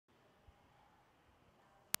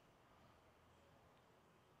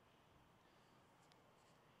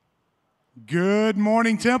Good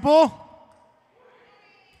morning, Temple.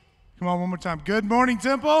 Come on, one more time. Good morning,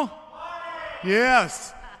 Temple.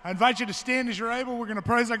 Yes. I invite you to stand as you're able. We're going to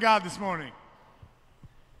praise our God this morning.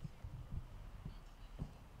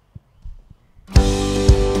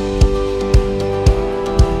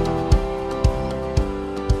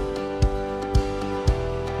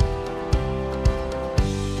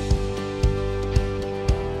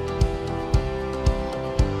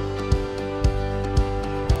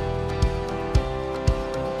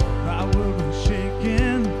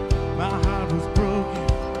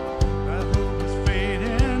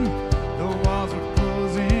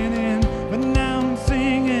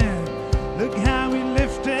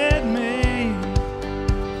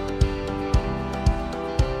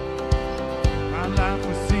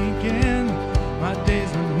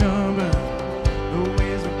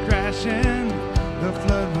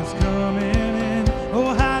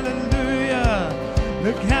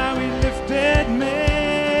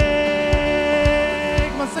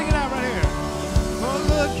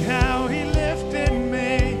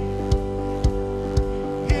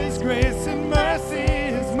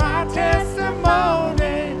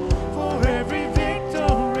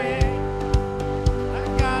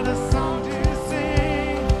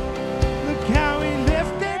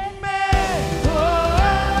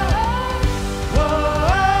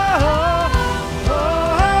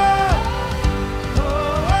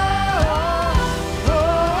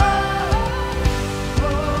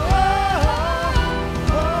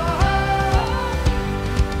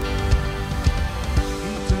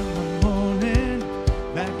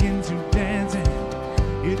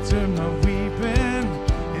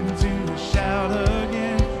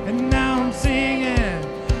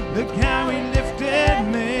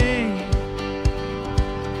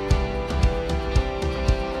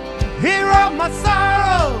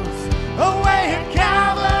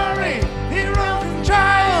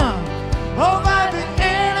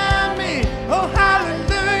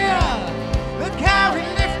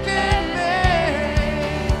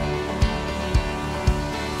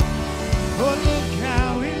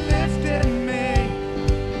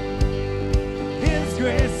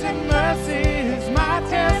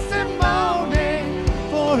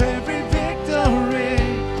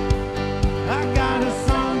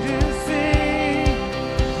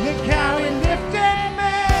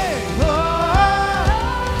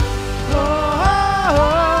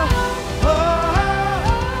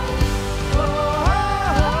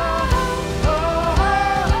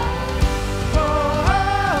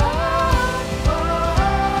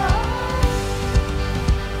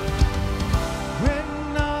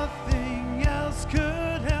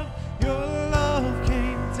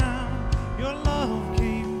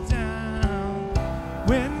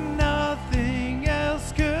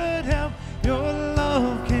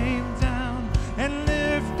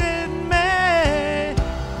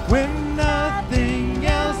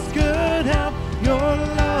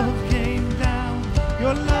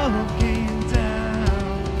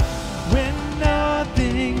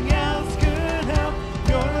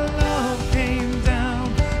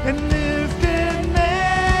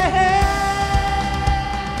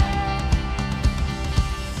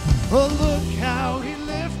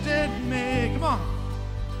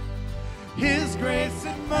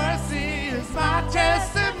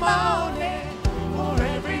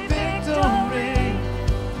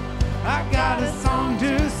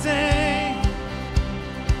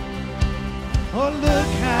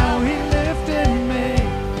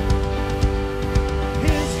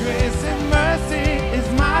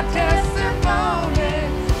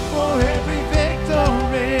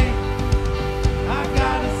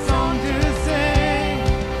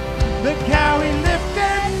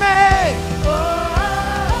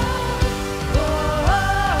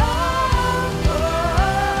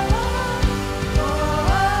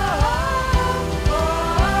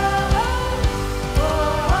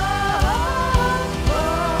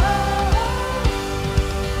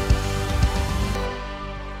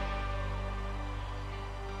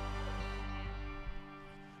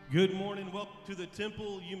 Good morning. Welcome to the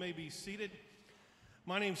Temple. You may be seated.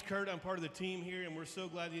 My name's Kurt. I'm part of the team here, and we're so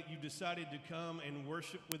glad that you decided to come and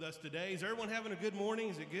worship with us today. Is everyone having a good morning?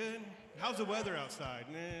 Is it good? How's the weather outside?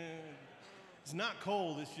 It's not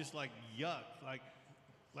cold. It's just like yuck,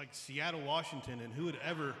 like Seattle, Washington, and who would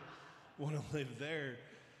ever want to live there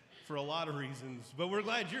for a lot of reasons. But we're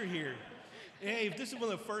glad you're here. Hey, if this is one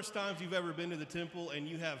of the first times you've ever been to the temple and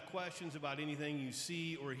you have questions about anything you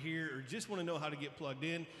see or hear or just want to know how to get plugged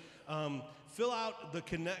in, fill out the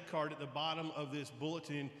Connect card at the bottom of this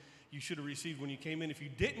bulletin you should have received when you came in. If you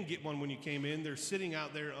didn't get one when you came in, they're sitting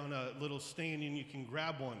out there on a little stand and you can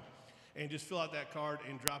grab one. And just fill out that card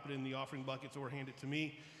and drop it in the offering buckets or hand it to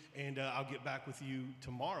me, and I'll get back with you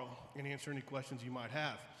tomorrow and answer any questions you might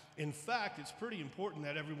have. In fact, it's pretty important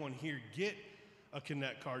that everyone here get a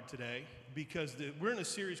Connect card today, because we're in a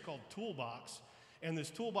series called Toolbox, and this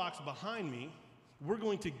toolbox behind me, we're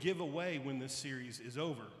going to give away when this series is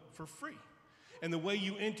over for free. And the way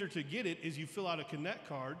you enter to get it is you fill out a Connect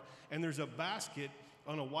card, and there's a basket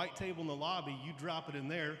on a white table in the lobby. You drop it in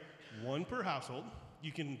there, one per household.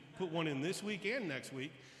 You can put one in this week and next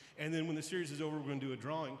week. And then when the series is over, we're going to do a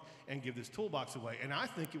drawing and give this toolbox away. And I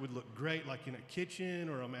think it would look great, like in a kitchen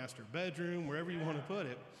or a master bedroom, wherever you want to put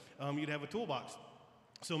it, you'd have a toolbox.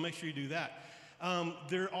 So make sure you do that.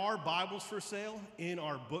 There are Bibles for sale in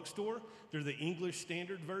our bookstore. They're the English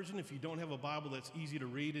Standard Version. If you don't have a Bible that's easy to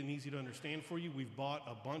read and easy to understand for you, we've bought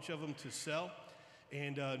a bunch of them to sell.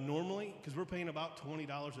 And normally, because we're paying about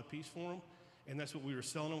 $20 a piece for them, and that's what we were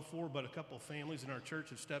selling them for, but a couple of families in our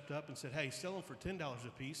church have stepped up and said, hey, sell them for $10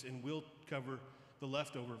 a piece, and we'll cover the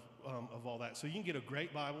leftover of all that. So you can get a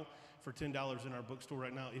great Bible for $10 in our bookstore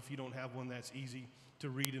right now if you don't have one that's easy to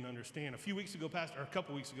read and understand. A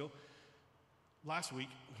couple weeks ago, last week,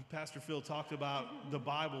 Pastor Phil talked about the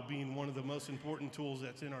Bible being one of the most important tools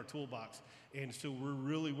that's in our toolbox. And so we're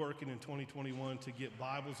really working in 2021 to get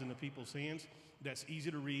Bibles into people's hands that's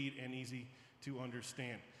easy to read and easy to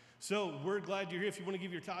understand. So we're glad you're here. If you want to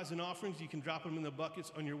give your tithes and offerings, you can drop them in the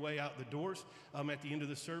buckets on your way out the doors at the end of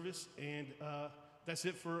the service. And that's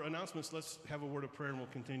it for announcements. Let's have a word of prayer, and we'll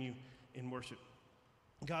continue in worship.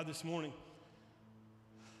 God, this morning,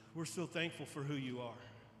 we're so thankful for who you are.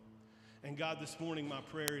 And God, this morning, my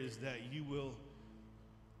prayer is that you will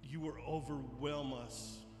overwhelm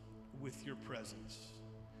us with your presence.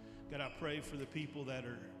 God, I pray for the people that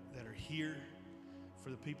are here,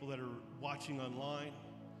 for the people that are watching online,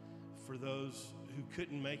 for those who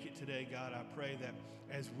couldn't make it today. God, I pray that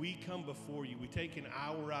as we come before you, we take an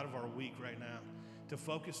hour out of our week right now to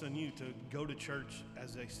focus on you, to go to church,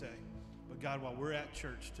 as they say. But God, while we're at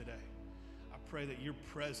church today, I pray that your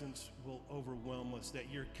presence will overwhelm us, that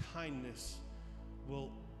your kindness will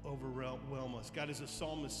overwhelm us. God, as the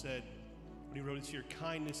psalmist said when he wrote, it's your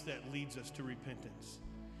kindness that leads us to repentance.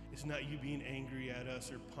 It's not you being angry at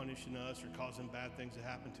us or punishing us or causing bad things to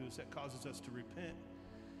happen to us that causes us to repent.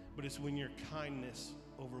 But it's when your kindness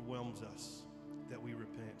overwhelms us that we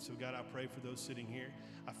repent. So God, I pray for those sitting here.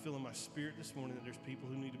 I feel in my spirit this morning that there's people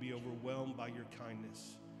who need to be overwhelmed by your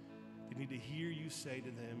kindness. They need to hear you say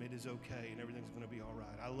to them, it is okay and everything's going to be all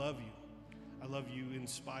right. I love you. I love you in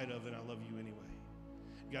spite of, and I love you anyway.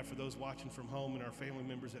 God, for those watching from home and our family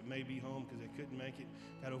members that may be home because they couldn't make it,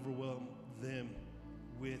 God, overwhelm them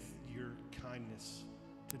with your kindness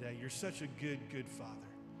today. You're such a good, good Father.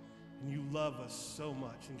 And you love us so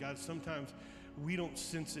much. And God, sometimes we don't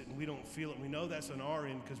sense it and we don't feel it. We know that's on our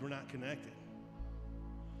end because we're not connected.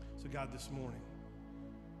 So God, this morning,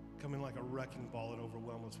 come in like a wrecking ball and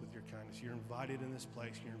overwhelm us with your kindness. You're invited in this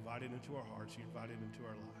place. You're invited into our hearts. You're invited into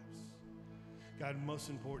our lives. God, most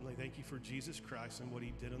importantly, thank you for Jesus Christ and what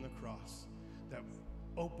he did on the cross that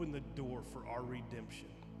opened the door for our redemption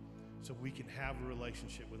so we can have a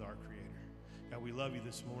relationship with our Creator. God, we love you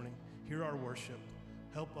this morning. Hear our worship.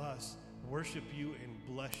 Help us worship you and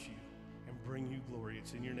bless you and bring you glory.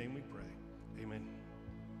 It's in your name we pray. Amen.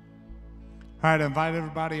 All right, I invite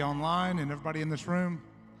everybody online and everybody in this room.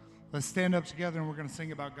 Let's stand up together and we're going to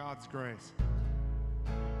sing about God's grace.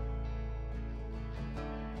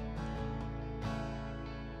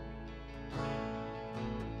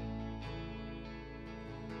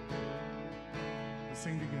 Let's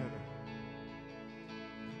sing together.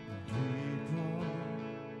 People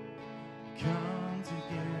come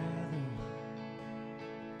together,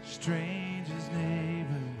 strangers, neighbors,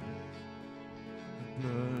 the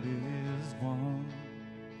blood is one.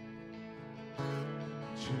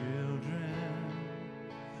 Children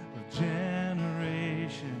of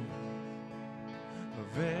generation,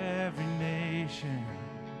 of every nation,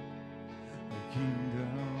 the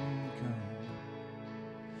kingdom come.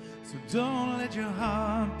 So don't let your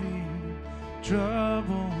heart be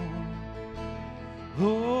troubled.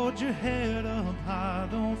 Hold your head up high,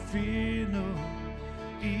 don't fear no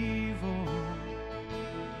evil.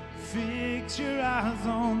 Fix your eyes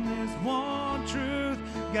on this one truth.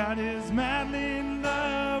 God is madly in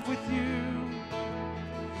love with you.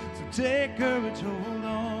 So take courage, hold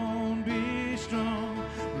on, be strong.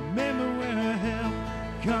 Remember where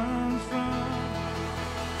help comes from.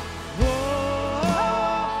 Oh,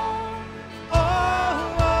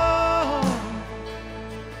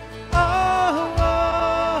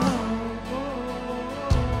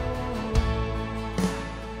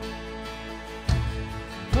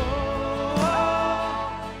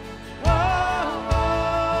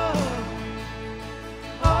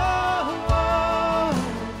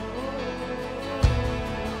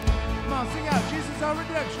 on, sing out. Jesus, our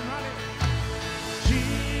redemption, right here.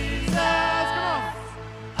 Jesus, come on.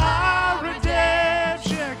 Our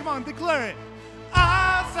redemption. Come on, declare it.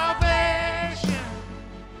 Our salvation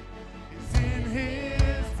is in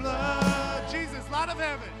his blood. Jesus, light of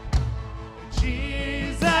heaven.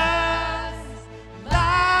 Jesus,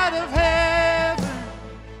 light of heaven,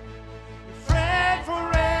 friend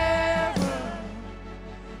forever,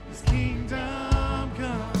 his kingdom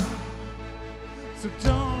come. So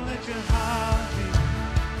don't let your heart be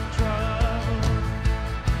troubled.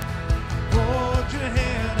 Hold your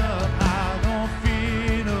head up high, don't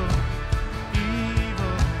fear no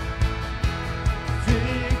evil.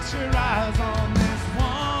 Fix your eyes on this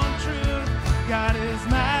one truth. God is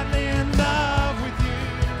madly in love with you.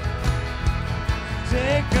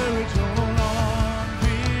 Take courage, hold on,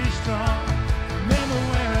 be strong. Remember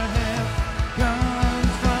where our help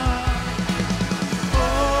comes from. Oh,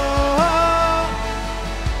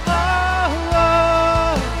 oh, oh,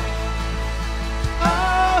 oh,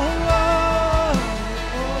 oh,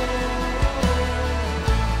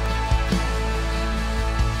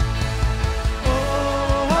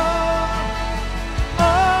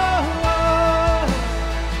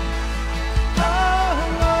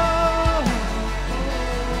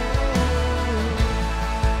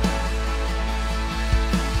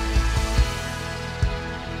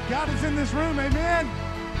 God is in this room, amen.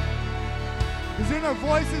 He's in our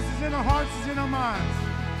voices, He's in our hearts, He's in our minds.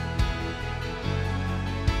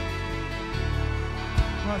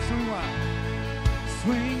 Come on, swing wide.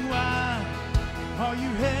 Swing wide, all you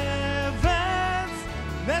heavens.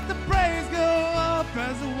 Let the praise go up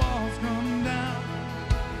as the walls come down.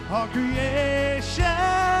 All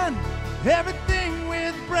creation, everything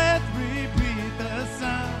with breath, repeat the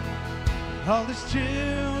sound. All His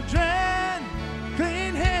children,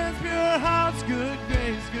 clean hands, pure hearts, good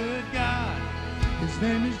grace, good God. His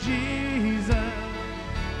name is Jesus.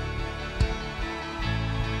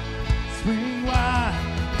 Swing wide,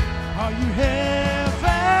 all you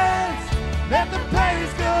heavens. Let the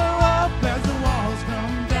praise go up as the walls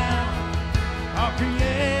come down. All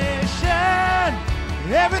creation,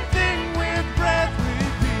 everything with breath,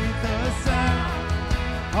 repeat the sound.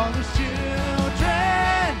 All His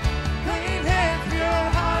children, clean hands, pure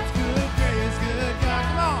hearts, good grace, good God.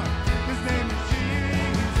 Come on, His name is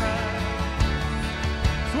Jesus.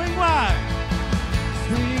 Swing wide,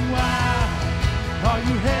 all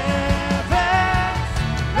you heavens.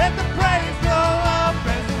 Let the praise go up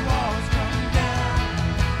as the walls come down.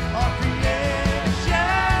 All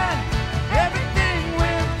creation, everything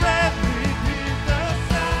with breath, repeat the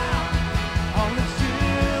sound. All His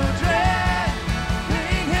children,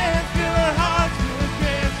 clean hands, pure hearts, good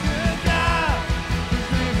grace, good God. His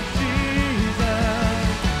name is Jesus.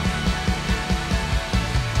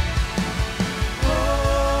 Oh,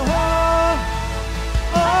 oh,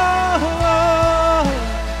 oh, oh,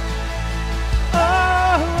 oh,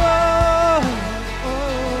 oh,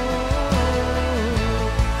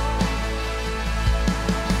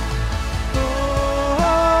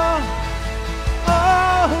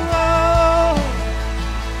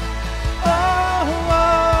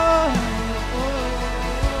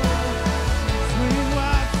 swing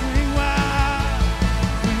wide, swing wide,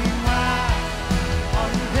 swing wide. All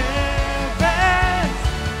you heavens,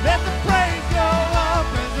 let the praise go up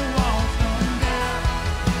as the walls come down.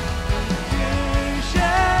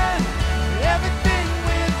 Creation, everything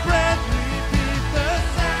with breath, repeat the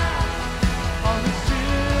sound. All His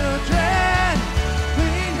children,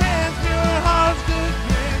 clean hands, pure hearts, good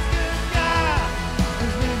grace, good God.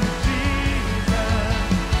 His name is Jesus.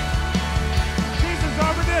 Jesus,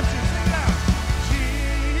 our redemption. Sing it out.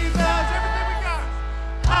 Jesus, everything we got.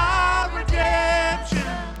 Our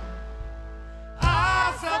redemption, our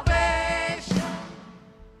salvation.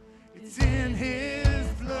 It's in His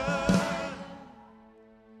blood.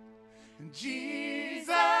 And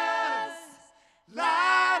Jesus,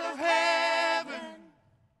 light of heaven,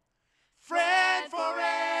 friend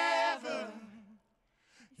forever,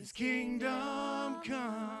 His kingdom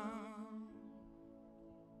come.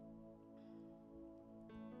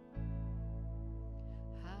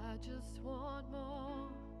 I just want more.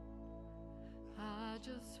 I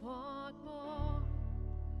just want more.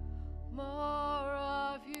 More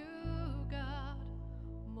of you, God.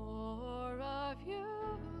 More of you,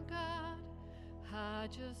 God. I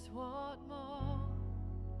just want more.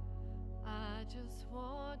 I just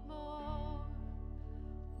want more.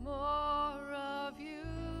 More of you,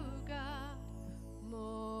 God.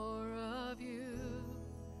 More of you.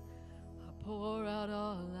 I pour out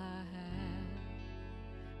all I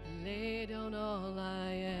have, lay down all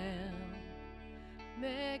I am,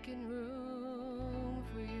 making room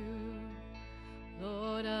for you.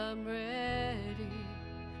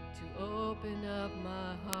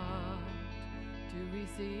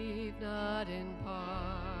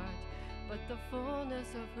 the fullness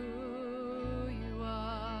of who you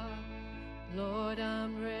are. Lord,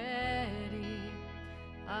 I'm ready.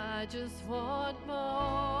 I just want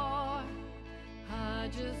more. I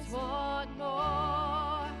just want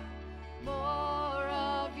more. More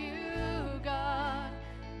of you, God.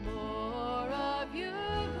 More of you,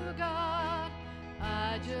 God.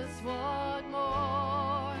 I just want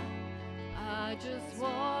more. I just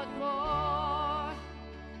want more.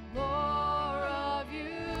 More of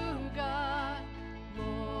you, God.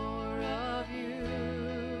 More of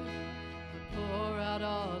you. Pour out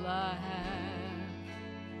all I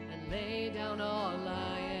have and lay down all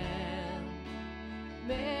I am,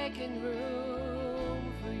 making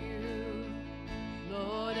room for you.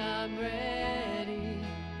 Lord, I'm ready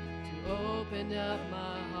to open up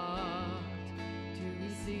my heart, to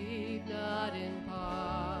receive not in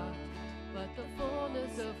part, but the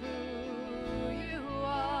fullness of who you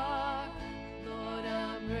are. Lord,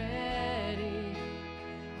 I'm ready.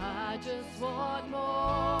 I just want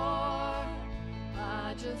more.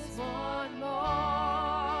 I just want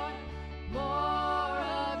more. More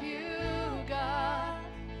of you, God.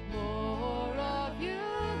 More of you,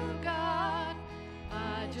 God.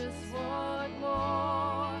 I just want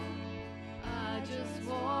more. I just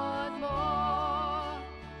want more.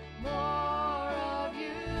 More of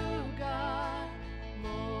you, God.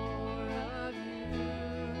 More of you.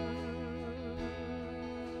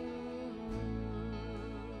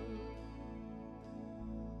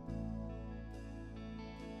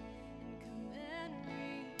 Come and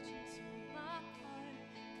reach into my heart.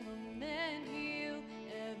 Come and heal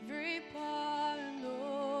every part,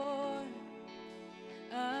 Lord.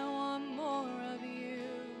 I want more of you.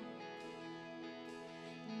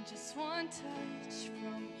 And just one touch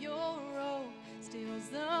from your robe steals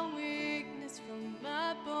the weakness from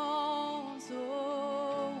my bones.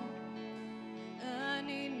 Oh, I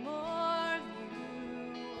need more of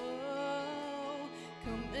you. Oh,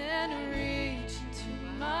 come and reach into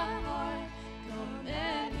my heart. Come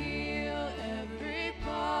and heal every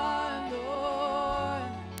part, Lord.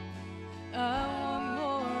 I want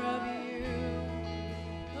more of you.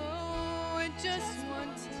 Oh, and just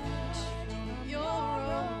one touch from your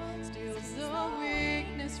robe steals the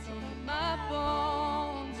weakness from my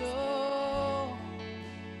bones. Oh,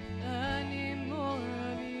 I need more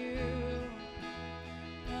of you.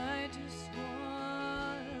 I just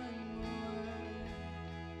want more.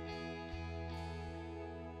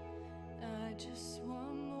 I just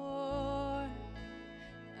want more.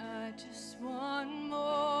 I just want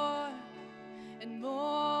more. And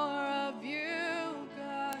more of you,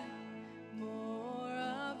 God. More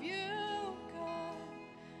of you, God.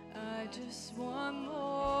 I just want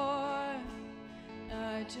more.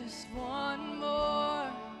 I just want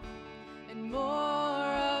more. And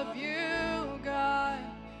more of you, God.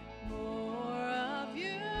 More of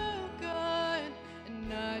you, God.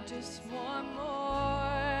 And I just want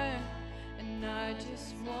more. And I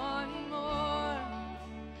just want more.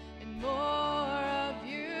 And more of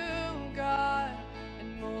you, God.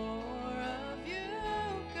 And more of you,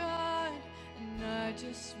 God. And I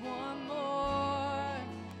just want more.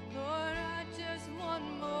 Lord, I just want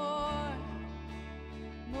more.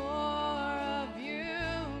 More of you,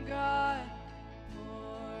 God.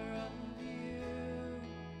 More of you.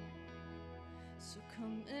 So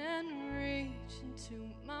come and reach into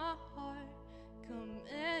my heart. Come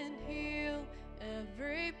and heal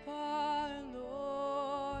every part,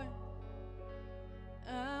 Lord.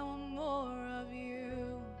 I want more of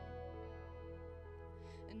you.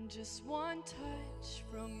 And just one touch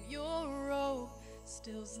from your robe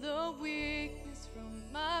steals the weakness from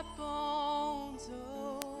my bones.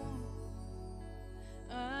 Oh,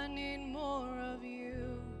 I need more of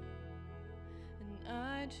you. And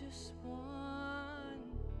I just want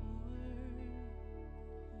more of you.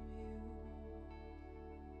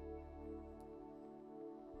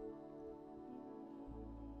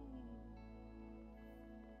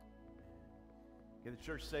 Can the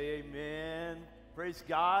church say amen? Praise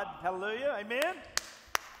God. Hallelujah. Amen.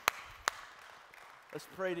 Let's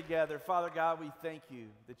pray together. Father God, we thank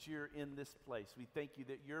you that you're in this place. We thank you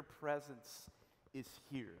that your presence is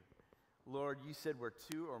here. Lord, you said where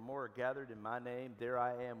two or more are gathered in my name, there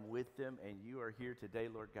I am with them, and you are here today,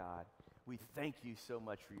 Lord God. We thank you so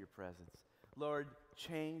much for your presence. Lord,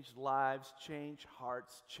 change lives, change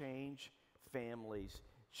hearts, change families,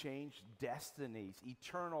 change destinies,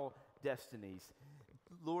 eternal destinies.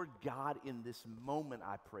 Lord God, in this moment,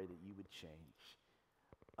 I pray that you would change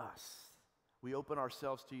us. We open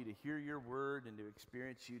ourselves to you to hear your word and to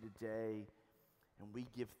experience you today, and we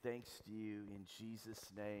give thanks to you in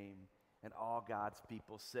Jesus' name. And all God's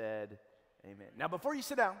people said, amen. Now, before you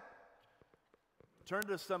sit down, turn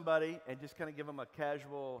to somebody and just kind of give them a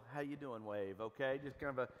casual, how you doing wave, okay? Just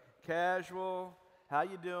kind of a casual, how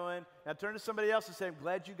you doing? Now turn to somebody else and say, I'm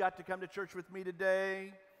glad you got to come to church with me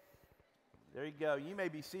today. There you go. You may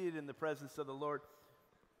be seated in the presence of the Lord.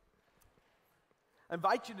 I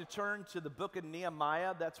invite you to turn to the book of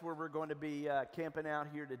Nehemiah. That's where we're going to be camping out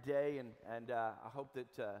here today, and I hope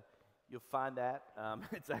that you'll find that.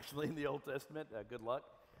 It's actually in the Old Testament. Good luck.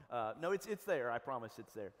 No, it's there. I promise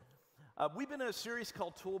it's there. We've been in a series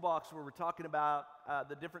called Toolbox where we're talking about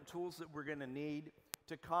the different tools that we're going to need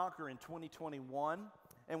to conquer in 2021.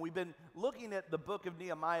 And we've been looking at the book of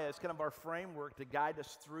Nehemiah as kind of our framework to guide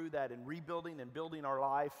us through that and rebuilding and building our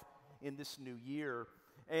life in this new year.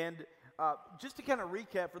 And just to kind of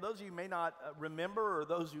recap, for those of you who may not remember or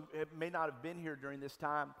those who may not have been here during this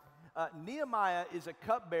time, Nehemiah is a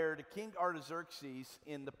cupbearer to King Artaxerxes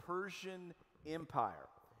in the Persian Empire.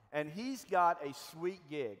 And he's got a sweet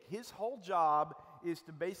gig. His whole job is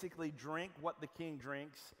to basically drink what the king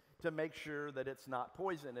drinks to make sure that it's not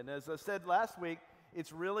poison. And as I said last week,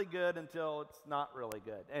 it's really good until it's not really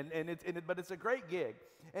good. But it's a great gig.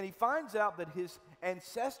 And he finds out that his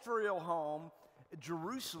ancestral home,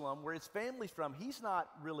 Jerusalem, where his family's from, he's not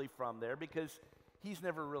really from there because he's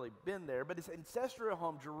never really been there. But his ancestral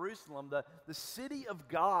home, Jerusalem, the city of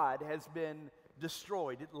God, has been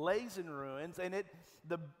destroyed. It lays in ruins, and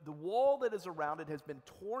the wall that is around it has been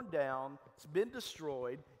torn down. It's been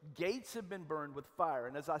destroyed. Gates have been burned with fire.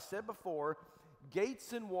 And as I said before,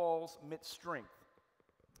 gates and walls meant strength.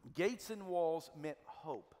 Gates and walls meant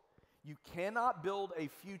hope. You cannot build a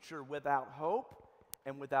future without hope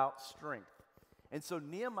and without strength. And so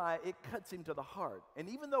Nehemiah, it cuts him to the heart. And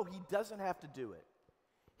even though he doesn't have to do it,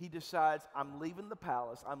 he decides, I'm leaving the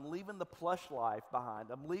palace, I'm leaving the plush life behind,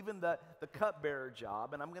 I'm leaving the cupbearer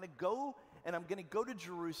job, and I'm going to go to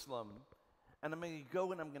Jerusalem, and I'm going to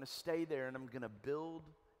go and I'm going to stay there, and I'm going to build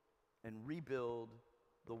and rebuild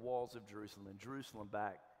the walls of Jerusalem, and Jerusalem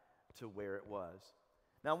back to where it was.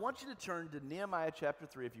 Now, I want you to turn to Nehemiah chapter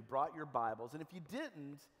 3 if you brought your Bibles. And if you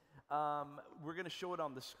didn't, we're going to show it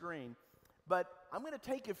on the screen. But I'm going to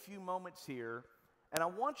take a few moments here, and I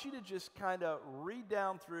want you to just kind of read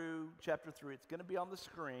down through chapter 3. It's going to be on the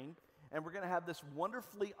screen, and we're going to have this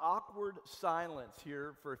wonderfully awkward silence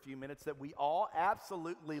here for a few minutes that we all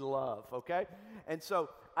absolutely love, okay? And so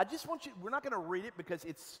I just want you, we're not going to read it because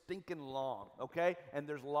it's stinking long, okay? And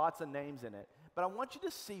there's lots of names in it. But I want you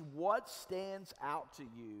to see what stands out to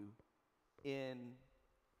you in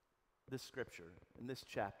this scripture, in this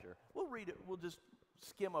chapter. We'll read it. We'll just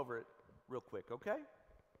skim over it real quick, okay?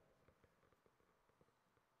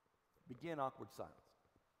 Begin awkward silence.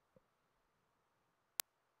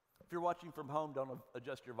 If you're watching from home, don't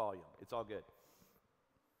adjust your volume. It's all good.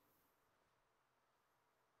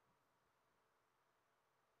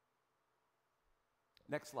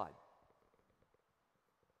 Next slide.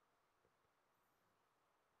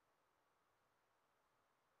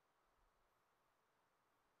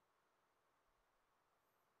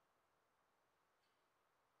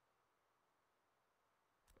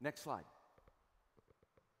 Next slide.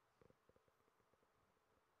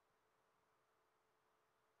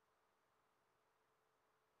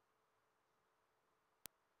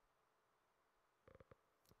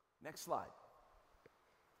 Next slide.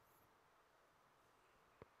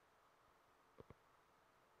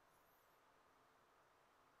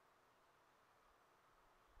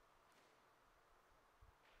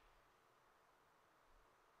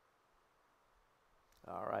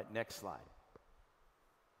 All right, next slide.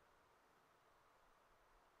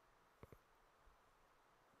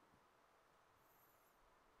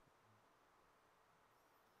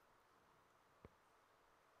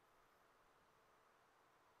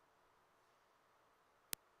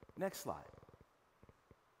 Next slide.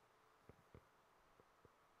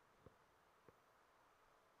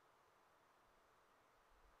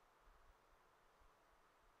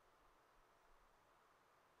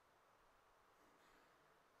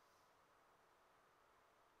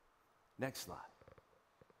 Next slide.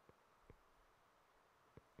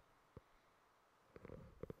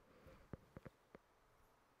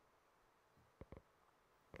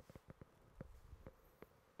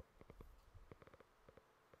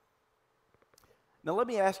 Now, let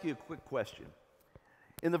me ask you a quick question.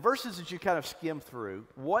 In the verses that you kind of skim through,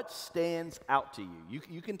 what stands out to you?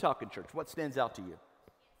 You can talk in church. What stands out to you?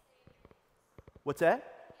 What's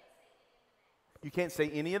that? You can't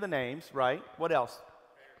say any of the names, right? What else?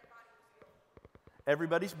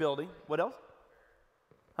 Everybody's building. What else?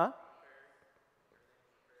 Huh?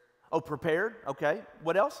 Oh, prepared. Okay.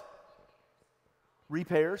 What else?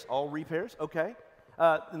 Repairs. All repairs. Okay.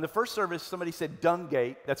 In the first service, somebody said dung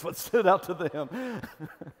gate. That's what stood out to them.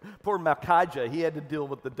 Poor Malchijah, he had to deal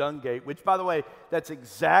with the dung gate, which, by the way, that's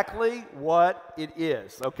exactly what it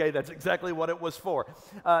is, okay? That's exactly what it was for.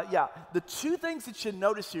 Yeah, the two things that you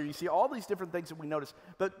notice here, you see all these different things that we notice,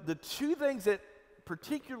 but the two things that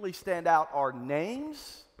particularly stand out are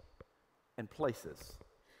names and places.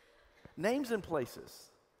 Names and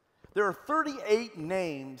places. There are 38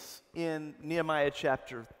 names in Nehemiah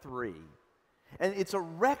chapter 3. And it's a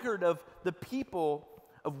record of the people,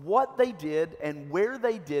 of what they did and where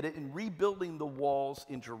they did it in rebuilding the walls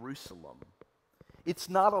in Jerusalem. It's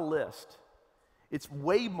not a list. It's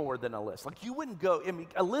way more than a list. Like you wouldn't go, I mean,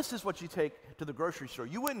 a list is what you take to the grocery store.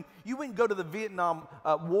 You wouldn't go to the Vietnam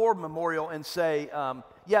War Memorial and say,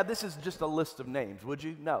 yeah, this is just a list of names, would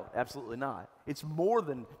you? No, absolutely not. It's more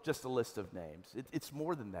than just a list of names. It's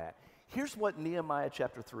more than that. Here's what Nehemiah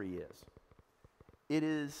chapter 3 is. It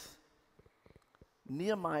is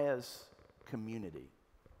Nehemiah's community.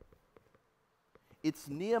 It's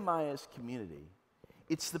Nehemiah's community.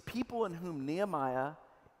 It's the people in whom Nehemiah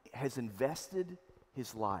has invested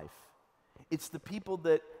his life. It's the people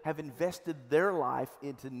that have invested their life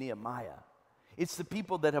into Nehemiah. It's the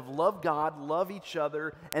people that have loved God, love each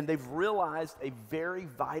other, and they've realized a very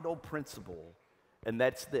vital principle, and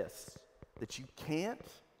that's this, that you can't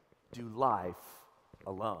do life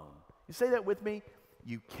alone. You say that with me?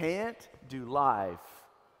 You can't do life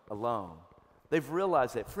alone. They've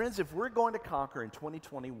realized that. Friends, if we're going to conquer in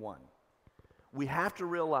 2021, we have to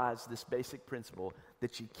realize this basic principle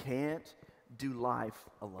that you can't do life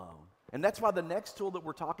alone. And that's why the next tool that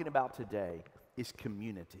we're talking about today is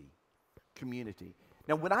community. Community.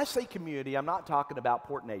 Now, when I say community, I'm not talking about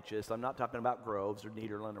Port Neches. I'm not talking about Groves or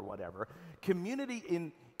Nederland or whatever. Community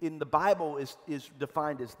in the Bible is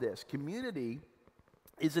defined as this. Community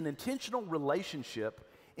is an intentional relationship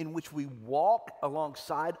in which we walk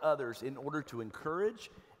alongside others in order to encourage,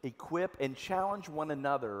 equip, and challenge one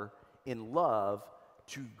another in love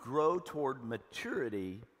to grow toward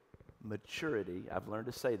maturity. Maturity. I've learned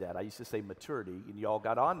to say that. I used to say maturity, and y'all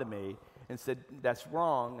got on to me and said that's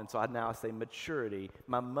wrong, and so now I say maturity.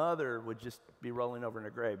 My mother would just be rolling over in her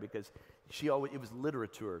grave because it was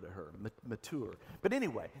literature to her, mature. But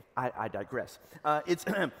anyway, I digress. It's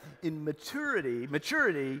in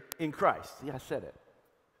maturity in Christ. Yeah, I said it.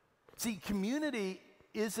 See, community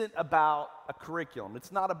isn't about a curriculum.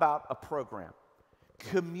 It's not about a program.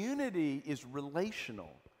 Community is relational.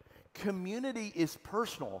 Community is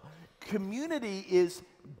personal. Community is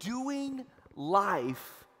doing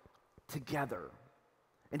life together.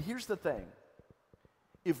 And here's the thing.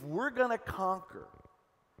 If we're going to conquer,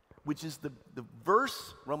 which is the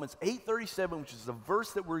verse, Romans 8:37, which is the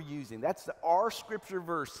verse that we're using. That's our scripture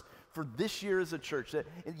verse for this year as a church. And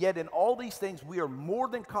yet in all these things, we are more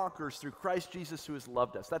than conquerors through Christ Jesus who has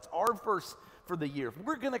loved us. That's our verse for the year. If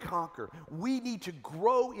we're going to conquer, we need to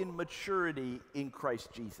grow in maturity in Christ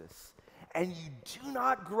Jesus. And you do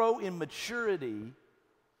not grow in maturity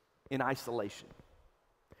in isolation.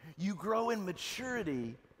 You grow in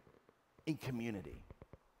maturity in community.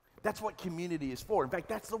 That's what community is for. In fact,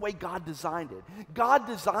 that's the way God designed it. God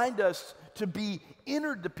designed us to be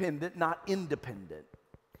interdependent, not independent.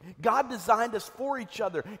 God designed us for each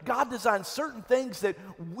other. God designed certain things that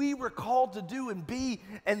we were called to do and be,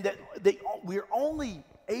 and that we're only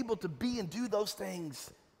able to be and do those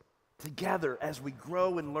things together as we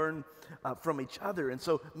grow and learn from each other. And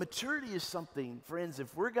so maturity is something, friends,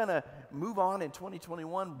 if we're going to move on in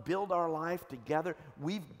 2021, build our life together,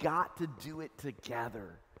 we've got to do it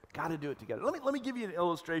together. Got to do it together. Let me give you an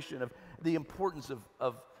illustration of the importance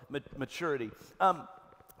of maturity.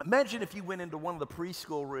 Imagine if you went into one of the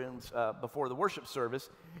preschool rooms before the worship service.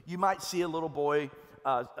 You might see a little boy,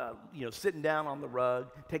 sitting down on the rug,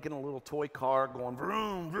 taking a little toy car, going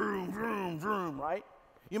vroom, vroom, vroom, vroom, right?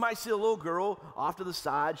 You might see a little girl off to the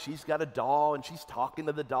side. She's got a doll, and she's talking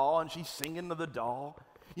to the doll, and she's singing to the doll.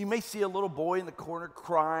 You may see a little boy in the corner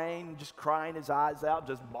crying, just crying his eyes out,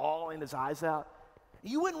 just bawling his eyes out.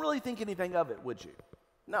 You wouldn't really think anything of it, would you?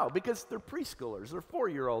 No, because they're preschoolers, they're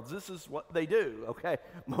 4-year-olds. This is what they do, okay,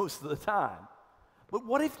 most of the time. But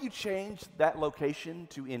what if you changed that location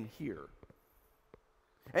to in here?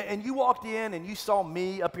 And you walked in and you saw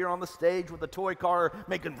me up here on the stage with a toy car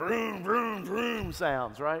making vroom, vroom, vroom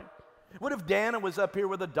sounds, right? What if Dana was up here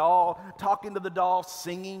with a doll, talking to the doll,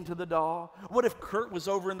 singing to the doll? What if Kurt was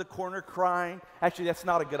over in the corner crying? Actually, that's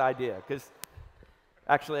not a good idea, because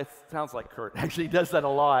actually, it sounds like Kurt. Actually, he does that a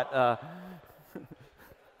lot.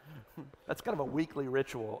 That's kind of a weekly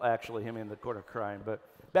ritual, actually, him in the corner crying, but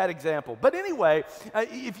bad example. But anyway,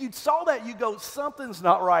 if you saw that, you go, something's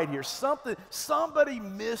not right here. Somebody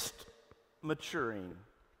missed maturing.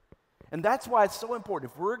 And that's why it's so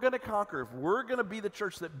important. If we're going to conquer, if we're going to be the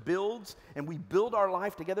church that builds and we build our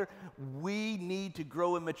life together, we need to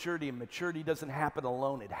grow in maturity. And maturity doesn't happen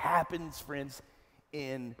alone. It happens, friends,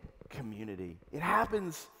 in community. It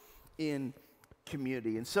happens in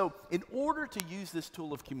community. And so in order to use this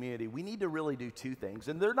tool of community, we need to really do two things.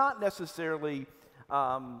 And they're not necessarily,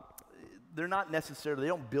 they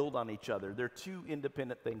don't build on each other. They're two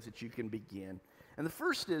independent things that you can begin. And the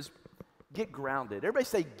first is get grounded. Everybody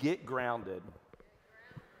say get grounded.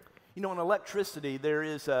 You know, in electricity, there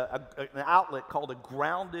is an outlet called a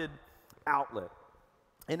grounded outlet.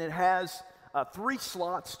 And it has 3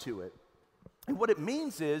 slots to it. And what it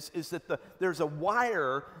means is that there's a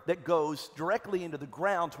wire that goes directly into the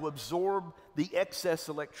ground to absorb the excess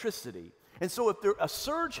electricity. And so if a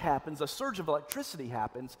surge happens, a surge of electricity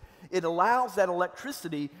happens, it allows that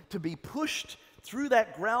electricity to be pushed through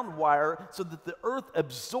that ground wire so that the earth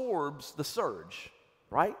absorbs the surge,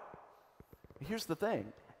 right? Here's the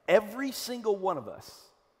thing. Every single one of us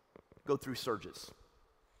go through surges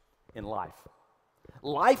in life.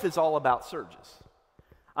 Life is all about surges.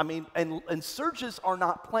 I mean, and surges are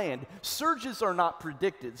not planned. Surges are not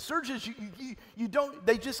predicted. Surges, you don't,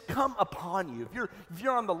 they just come upon you. If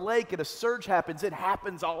you're on the lake and a surge happens, it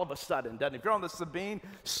happens all of a sudden, doesn't it? If you're on the Sabine,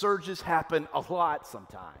 surges happen a lot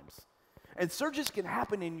sometimes. And surges can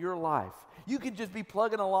happen in your life. You can just be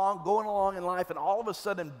plugging along, going along in life, and all of a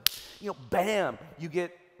sudden, bam, you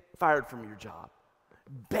get fired from your job.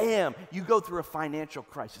 Bam, you go through a financial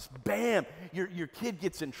crisis. Bam, your kid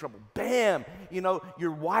gets in trouble. Bam,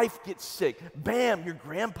 your wife gets sick. Bam, your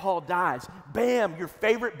grandpa dies. Bam, your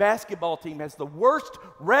favorite basketball team has the worst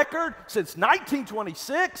record since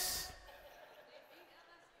 1926.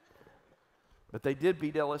 But they did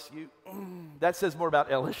beat LSU. That says more about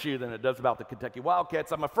LSU than it does about the Kentucky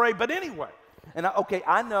Wildcats, I'm afraid. But anyway, and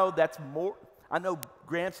I know that's more, I know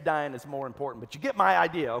Grant's dying is more important, but you get my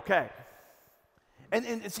idea, okay?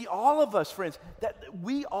 And see, all of us, friends, that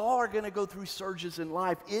we all are going to go through surges in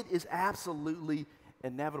life. It is absolutely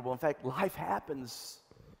inevitable. In fact, life happens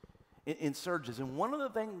in surges. And one of the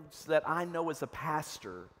things that I know as a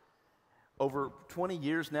pastor over 20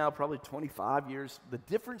 years now, probably 25 years, the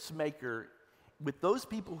difference maker with those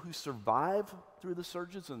people who survive through the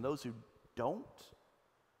surges and those who don't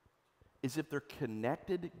is if they're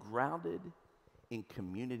connected, grounded in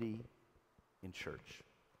community, in church.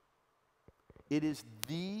 It is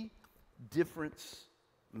the difference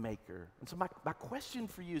maker. And so my question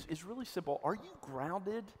for you is really simple. Are you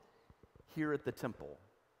grounded here at the temple?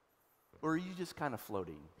 Or are you just kind of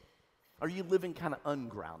floating? Are you living kind of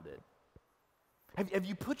ungrounded? Have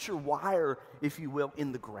you put your wire, if you will,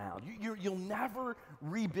 in the ground? You'll never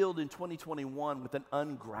rebuild in 2021 with an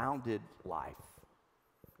ungrounded life.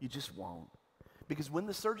 You just won't. Because when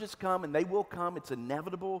the surges come, and they will come, it's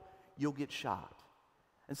inevitable, you'll get shot.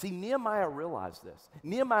 And see, Nehemiah realized this.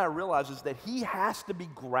 Nehemiah realizes that he has to be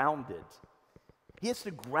grounded. He has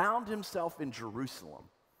to ground himself in Jerusalem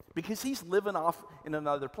because he's living off in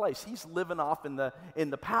another place. He's living off in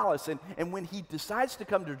the palace. And when he decides to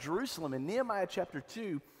come to Jerusalem, in Nehemiah chapter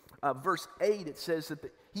 2, verse 8, it says that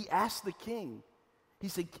he asked the king, he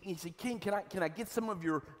said, King, can I get some of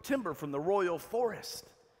your timber from the royal forest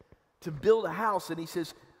to build a house? And he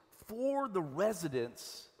says, for the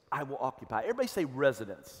residents I will occupy. Everybody say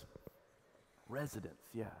residence. Residence,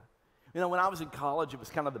 yeah. When I was in college, it was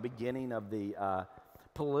kind of the beginning of the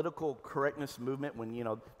political correctness movement when,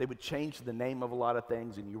 they would change the name of a lot of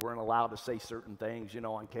things and you weren't allowed to say certain things,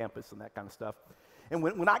 on campus and that kind of stuff. And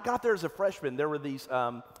when I got there as a freshman, there were these,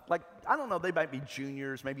 I don't know, they might be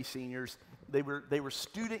juniors, maybe seniors. They were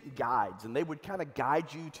student guides, and they would kind of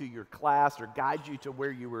guide you to your class or guide you to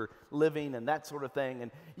where you were living and that sort of thing.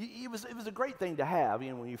 And it was a great thing to have,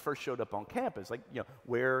 when you first showed up on campus. Like,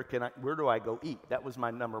 where do I go eat? That was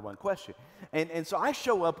my number one question. And so I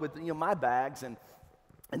show up with my bags,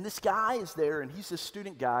 and this guy is there, and he's this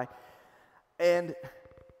student guy, and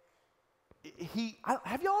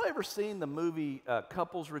have y'all ever seen the movie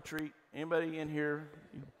Couples Retreat? Anybody in here?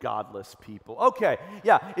 You godless people. Okay,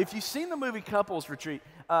 yeah, if you've seen the movie Couples Retreat,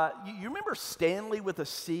 you remember Stanley with a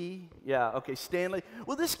C? Yeah, okay, Stanley.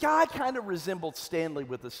 Well, this guy kind of resembled Stanley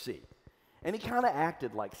with a C. And he kind of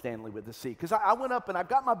acted like Stanley with a C. Because I went up and I've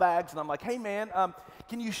got my bags, and I'm like, hey, man,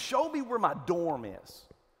 can you show me where my dorm is?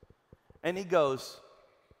 And he goes,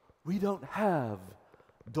 we don't have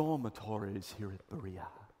dormitories here at Berea.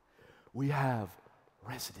 We have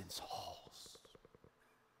residence halls.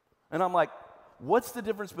 And I'm like, what's the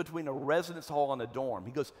difference between a residence hall and a dorm?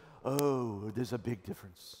 He goes, oh, there's a big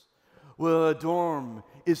difference. Well, a dorm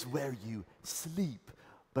is where you sleep,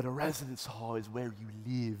 but a residence hall is where you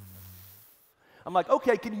live. I'm like,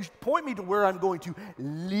 okay, can you point me to where I'm going to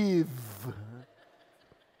live?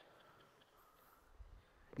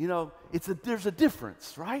 You know, there's a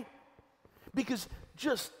difference, right? Because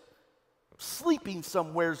just sleeping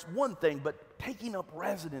somewhere is one thing, but taking up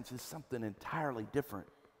residence is something entirely different.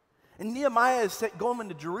 And Nehemiah is going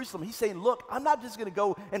into Jerusalem. He's saying, look, I'm not just going to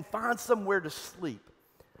go and find somewhere to sleep.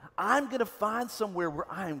 I'm going to find somewhere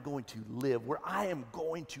where I am going to live, where I am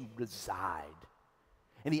going to reside.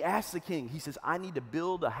 And he asks the king, he says, I need to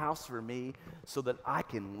build a house for me so that I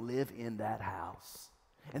can live in that house.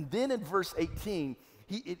 And then in verse 18,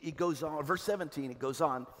 it goes on, verse 17, it goes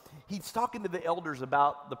on. He's talking to the elders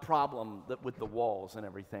about the problem with the walls and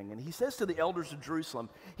everything. And he says to the elders of Jerusalem,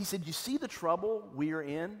 he said, you see the trouble we are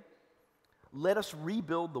in? Let us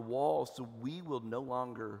rebuild the walls so we will no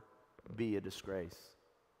longer be a disgrace.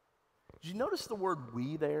 Did you notice the word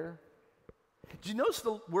we there? Did you notice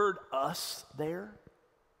the word us there?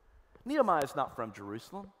 Nehemiah is not from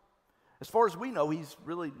Jerusalem. As far as we know, he's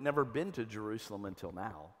really never been to Jerusalem until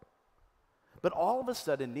now. But all of a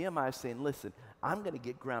sudden, Nehemiah is saying, listen, I'm going to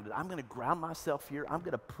get grounded. I'm going to ground myself here. I'm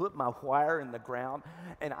going to put my wire in the ground.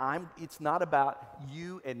 And it's not about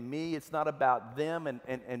you and me. It's not about them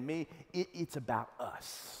and me. It's about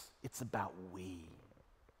us. It's about we.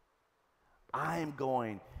 I am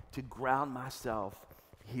going to ground myself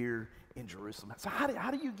here in Jerusalem. So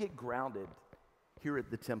how do you get grounded here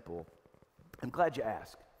at the temple? I'm glad you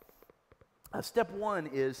asked. Step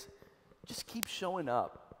one is just keep showing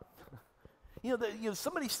up.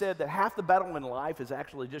 Somebody said that half the battle in life is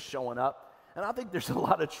actually just showing up, and I think there's a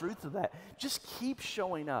lot of truth to that. Just keep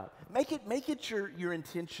showing up. Make it your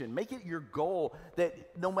intention. Make it your goal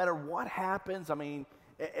that no matter what happens, I mean,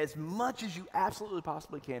 as much as you absolutely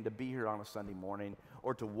possibly can to be here on a Sunday morning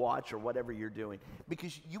or to watch or whatever you're doing,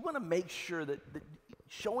 because you want to make sure that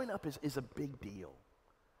showing up is a big deal.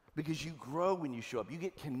 Because you grow when you show up. You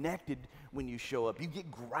get connected when you show up. You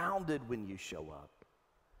get grounded when you show up.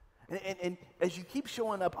 And as you keep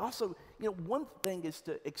showing up, also, one thing is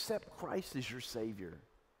to accept Christ as your Savior.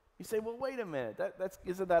 You say, well, wait a minute,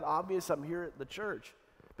 isn't that obvious? I'm here at the church.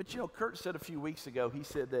 But Kurt said a few weeks ago, he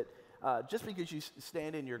said that just because you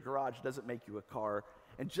stand in your garage doesn't make you a car,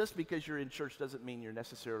 and just because you're in church doesn't mean you're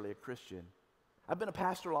necessarily a Christian. I've been a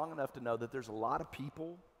pastor long enough to know that there's a lot of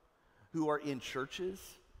people who are in churches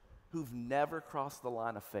who've never crossed the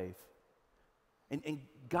line of faith. And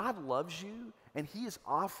God loves you, and he is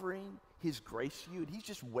offering his grace to you, and he's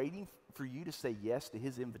just waiting for you to say yes to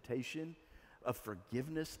his invitation of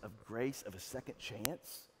forgiveness, of grace, of a second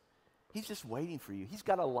chance. He's just waiting for you. He's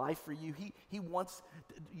got a life for you. He wants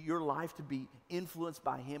your life to be influenced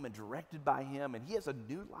by him and directed by him, and he has a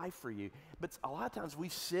new life for you. But a lot of times we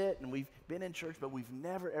sit and we've been in church, but we've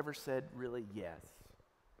never ever said really yes.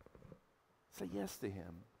 Say yes to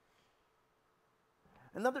him.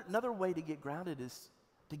 Another way to get grounded is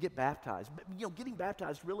to get baptized. But, getting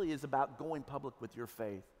baptized really is about going public with your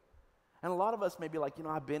faith. And a lot of us may be like,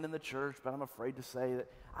 I've been in the church, but I'm afraid to say that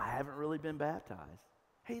I haven't really been baptized.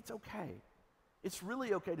 Hey, it's okay. It's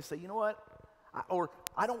really okay to say, you know what?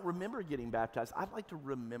 I don't remember getting baptized. I'd like to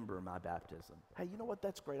remember my baptism. Hey, you know what?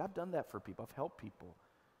 That's great. I've done that for people. I've helped people.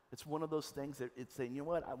 It's one of those things that it's saying, you know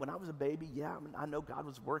what? When I was a baby, I know God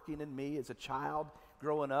was working in me as a child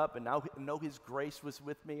growing up, and now I know his grace was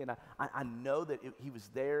with me, and I know that he was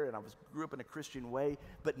there, and grew up in a Christian way.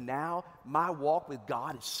 But now my walk with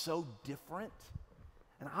God is so different,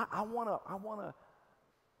 and I want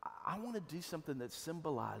to do something that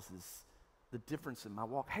symbolizes the difference in my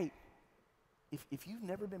walk. Hey, if you've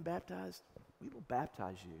never been baptized, we will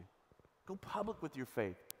baptize you. Go public with your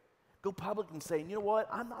faith. Go public and say, you know what?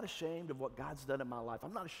 I'm not ashamed of what God's done in my life.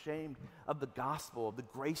 I'm not ashamed of the gospel, of the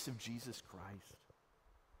grace of Jesus Christ.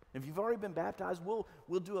 If you've already been baptized, we'll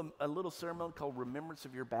do a little ceremony called Remembrance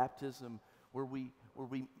of Your Baptism, where we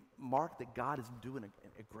mark that God is doing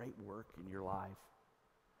a great work in your life.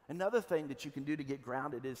 Another thing that you can do to get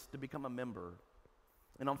grounded is to become a member.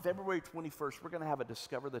 And on February 21st, we're going to have a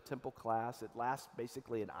Discover the Temple class. It lasts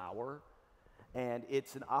basically an hour. And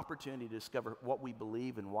it's an opportunity to discover what we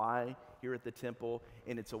believe and why here at the temple.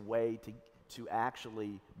 And it's a way to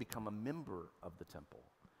actually become a member of the temple.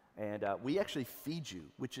 And we actually feed you,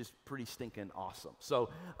 which is pretty stinking awesome.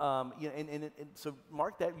 So, so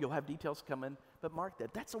mark that. You'll have details coming, but mark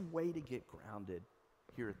that. That's a way to get grounded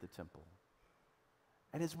here at the temple.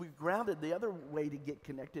 And as we're grounded, the other way to get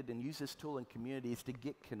connected and use this tool in community is to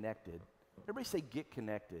get connected. Everybody say get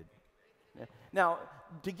connected. Yeah. Now,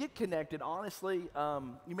 to get connected, honestly,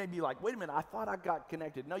 you may be like, wait a minute, I thought I got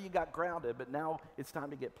connected. No, you got grounded, but now it's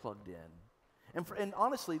time to get plugged in. And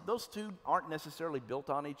honestly, those two aren't necessarily built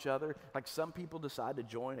on each other. Like some people decide to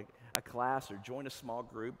join a class or join a small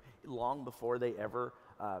group long before they ever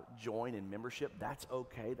join in membership. That's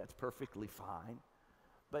okay. That's perfectly fine.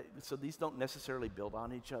 But so these don't necessarily build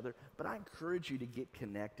on each other. But I encourage you to get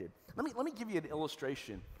connected. Let me give you an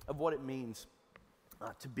illustration of what it means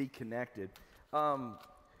to be connected.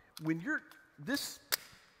 When you're this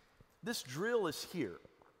drill is here.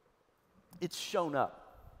 It's shown up.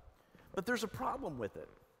 But there's a problem with it,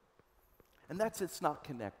 and that's it's not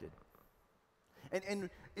connected. And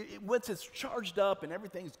once it's charged up and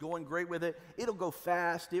everything's going great with it, it'll go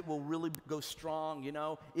fast, it will really go strong, you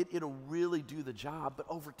know, it'll really do the job. But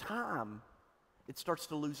over time, it starts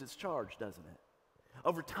to lose its charge, doesn't it?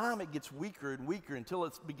 Over time, it gets weaker and weaker until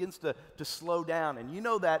it begins to slow down. And you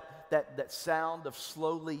know that sound of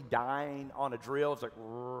slowly dying on a drill? It's like,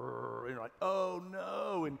 and you're like, oh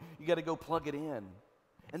no, and you got to go plug it in.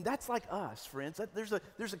 And that's like us, friends. There's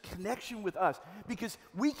a connection with us because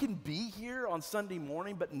we can be here on Sunday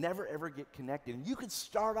morning but never ever get connected. And you can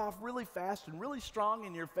start off really fast and really strong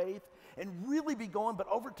in your faith and really be going, but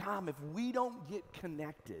over time, if we don't get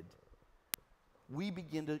connected, we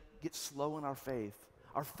begin to get slow in our faith.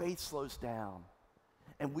 Our faith slows down,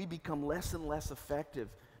 and we become less and less effective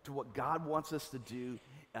to what God wants us to do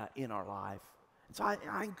in our life. And so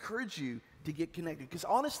I encourage you to get connected because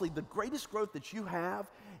honestly, the greatest growth that you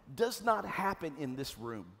have does not happen in this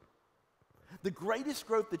room. The greatest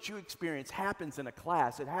growth that you experience happens in a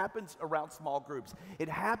class. It happens around small groups. It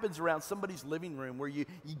happens around somebody's living room where you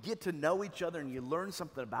get to know each other and you learn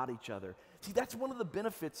something about each other. See, that's one of the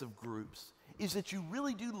benefits of groups is that you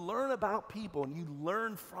really do learn about people and you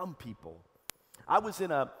learn from people. I was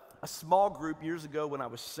in a small group years ago when I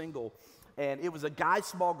was single, and it was a guy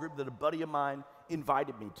small group that a buddy of mine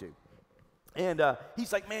invited me to. And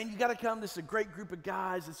he's like, man, you got to come. This is a great group of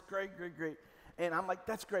guys. It's great, great, great. And I'm like,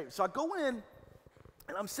 that's great. So I go in,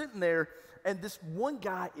 and I'm sitting there, and this one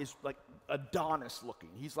guy is like Adonis looking.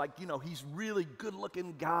 He's like, you know, he's really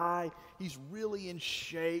good-looking guy. He's really in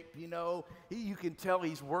shape, you know. You can tell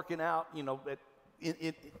he's working out, you know,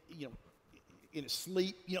 in his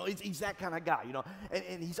sleep. You know, he's that kind of guy, you know.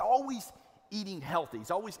 And he's always eating healthy.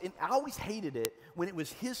 And I always hated it when it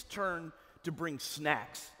was his turn to bring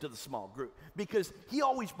snacks to the small group because he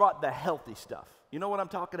always brought the healthy stuff. You know what I'm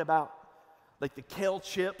talking about? Like the kale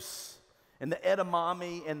chips and the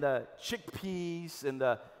edamame and the chickpeas and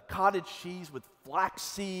the cottage cheese with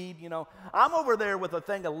flaxseed, you know. I'm over there with a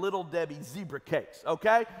thing of Little Debbie zebra cakes,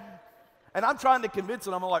 okay? And I'm trying to convince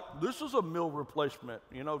him. I'm like, this is a meal replacement.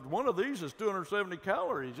 You know, one of these is 270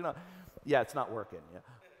 calories, you know. Yeah, it's not working,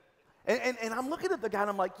 yeah. And I'm looking at the guy and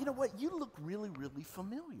I'm like, you know what? You look really, really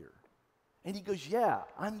familiar. And he goes, yeah,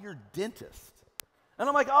 I'm your dentist. And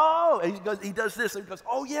I'm like, oh, and he does this, and he goes,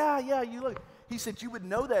 oh, yeah, you look. He said, you would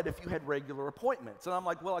know that if you had regular appointments. And I'm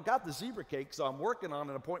like, well, I got the zebra cake, so I'm working on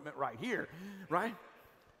an appointment right here, right?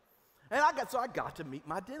 And I got to meet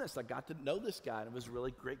my dentist. I got to know this guy, and it was a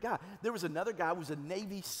really great guy. There was another guy who was a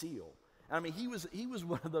Navy SEAL. I mean, he was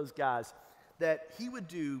one of those guys that he would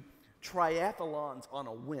do triathlons on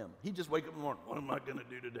a whim. He'd just wake up in the morning, what am I going to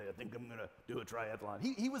do today? I think I'm going to do a triathlon.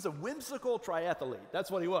 He was a whimsical triathlete. That's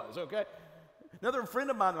what he was, okay? Another friend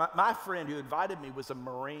of mine, my friend who invited me was a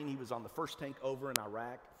Marine. He was on the first tank over in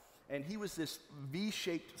Iraq, and he was this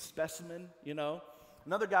V-shaped specimen, you know.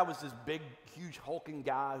 Another guy was this big, huge, hulking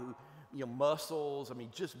guy who, you know, muscles. I mean,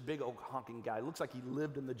 just big old honking guy. Looks like he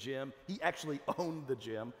lived in the gym. He actually owned the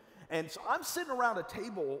gym. And so I'm sitting around a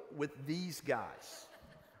table with these guys,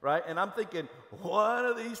 right? And I'm thinking, one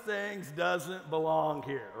of these things doesn't belong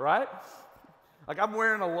here, right? Like I'm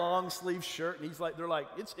wearing a long sleeve shirt, and they're like,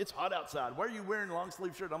 it's hot outside. Why are you wearing a long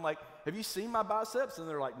sleeve shirt? I'm like, have you seen my biceps? And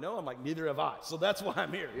they're like, no. I'm like, neither have I. So that's why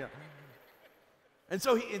I'm here. Yeah. And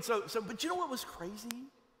so but you know what was crazy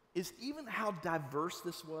is even how diverse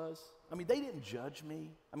this was. I mean, they didn't judge me.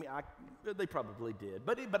 I mean, they probably did,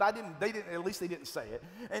 but I didn't. They didn't. At least they didn't say it.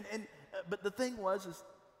 But the thing was, is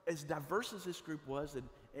as diverse as this group was,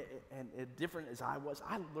 and different as I was,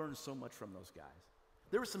 I learned so much from those guys.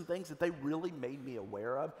 There were some things that they really made me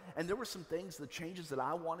aware of, and there were some things, the changes that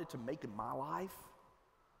I wanted to make in my life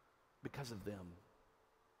because of them.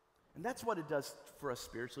 And that's what it does for us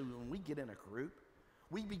spiritually. When we get in a group,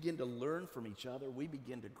 we begin to learn from each other. We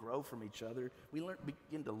begin to grow from each other. We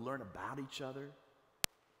begin to learn about each other.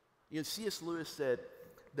 You know, C.S. Lewis said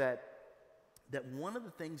that one of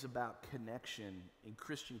the things about connection, in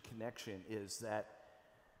Christian connection, is that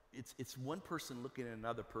it's one person looking at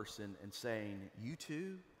another person and saying, you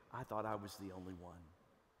too? I thought I was the only one.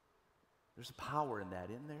 There's a power in that,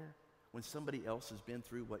 isn't there? When somebody else has been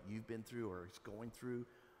through what you've been through or is going through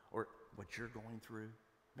or what you're going through.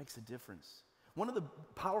 It makes a difference. One of the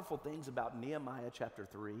powerful things about Nehemiah chapter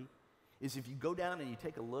 3 is if you go down and you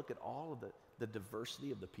take a look at all of the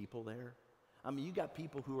diversity of the people there. I mean, you got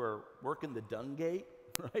people who are working the dung gate,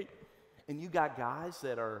 right? And you got guys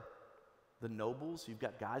that are the nobles, you've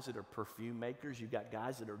got guys that are perfume makers, you've got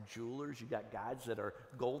guys that are jewelers, you've got guys that are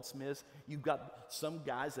goldsmiths, you've got some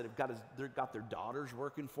guys that have got their daughters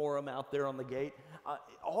working for them out there on the gate,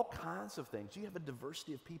 all kinds of things. You have a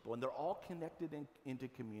diversity of people, and they're all connected into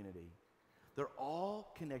community. They're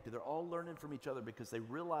all connected. They're all learning from each other because they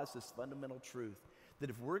realize this fundamental truth that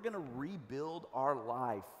if we're going to rebuild our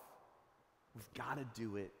life, we've got to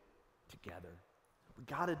do it together. We've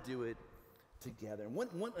got to do it together.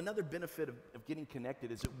 And another benefit of getting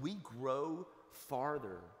connected is that we grow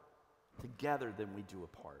farther together than we do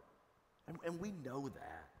apart. And we know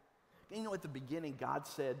that. You know, at the beginning, God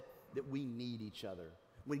said that we need each other.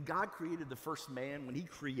 When God created the first man, when he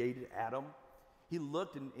created Adam, he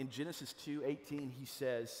looked in Genesis 2:18, he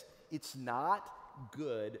says, it's not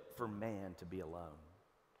good for man to be alone.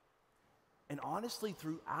 And honestly,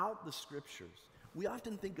 throughout the scriptures, we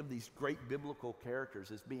often think of these great biblical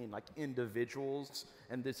characters as being like individuals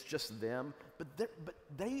and it's just them, but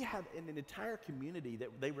they had an entire community that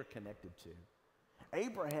they were connected to.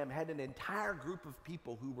 Abraham had an entire group of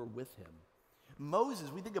people who were with him.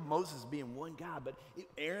 Moses, we think of Moses being one guy, but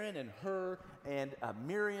Aaron and Hur and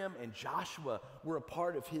Miriam and Joshua were a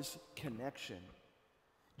part of his connection.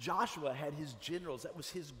 Joshua had his generals. That was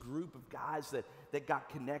his group of guys that got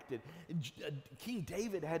connected. King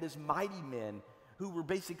David had his mighty men who were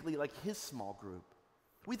basically like his small group.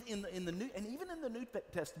 In the New, and even in the New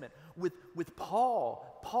Testament, with Paul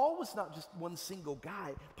was not just one single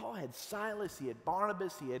guy. Paul had Silas, he had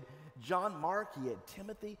Barnabas, he had John Mark, he had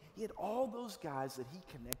Timothy. He had all those guys that he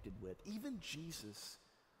connected with. Even Jesus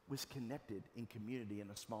was connected in community in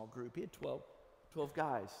a small group. He had 12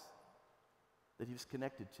 guys that he was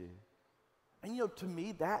connected to. And you know, to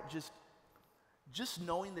me, that just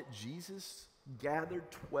knowing that Jesus gathered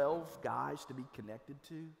 12 guys to be connected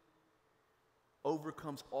to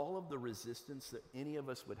overcomes all of the resistance that any of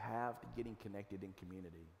us would have to getting connected in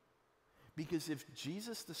community. Because if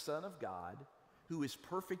Jesus, the Son of God, who is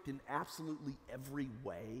perfect in absolutely every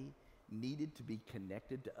way, needed to be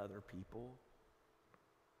connected to other people,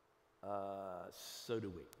 so do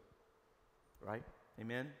we. Right?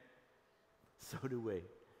 Amen? So do we.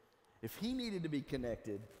 If he needed to be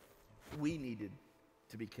connected, we needed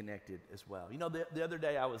to be connected as well. You know, the other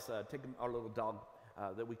day I was taking our little dog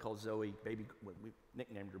that we call Zoe, we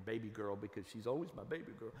nicknamed her Baby Girl because she's always my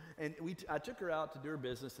baby girl. And I took her out to do her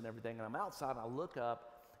business and everything, and I'm outside and I look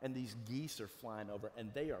up and these geese are flying over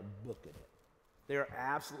and they are booking it. They are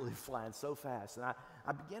absolutely flying so fast. And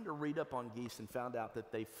I began to read up on geese and found out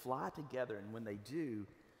that they fly together, and when they do,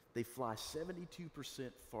 they fly 72%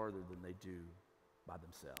 farther than they do by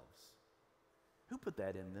themselves. Who put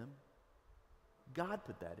that in them? God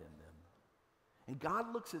put that in them. And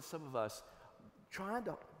God looks at some of us trying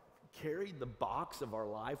to carry the box of our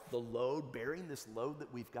life, the load, bearing this load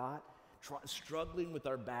that we've got, struggling with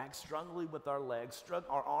our back, struggling with our legs,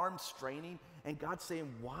 our arms straining, and God's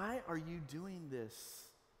saying, why are you doing this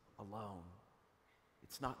alone?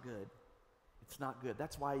 It's not good. It's not good.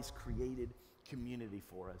 That's why he's created community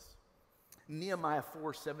for us. Nehemiah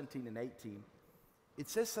 4:17 and 18, it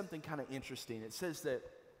says something kind of interesting. It says that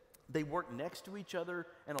they work next to each other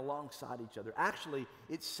and alongside each other. Actually,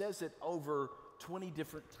 it says it over 20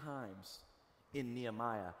 different times in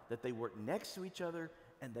Nehemiah, that they worked next to each other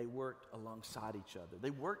and they worked alongside each other. They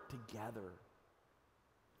worked together.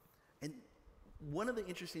 And one of the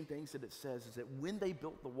interesting things that it says is that when they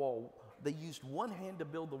built the wall, they used one hand to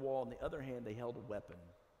build the wall and the other hand they held a weapon.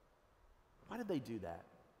 Why did they do that?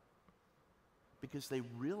 Because they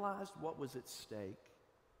realized what was at stake,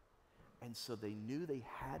 and so they knew they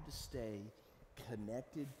had to stay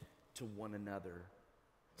connected to one another.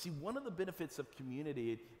 See, one of the benefits of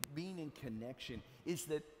community, being in connection, is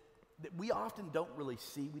that we often don't really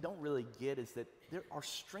see, we don't really get, is that there are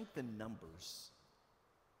strength in numbers.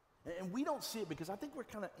 And we don't see it because I think we're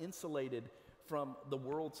kind of insulated from the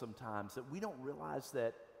world sometimes, that we don't realize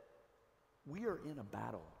that we are in a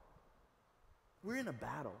battle. We're in a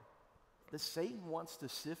battle. That Satan wants to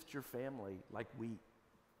sift your family like wheat.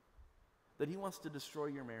 That he wants to destroy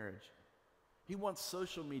your marriage. He wants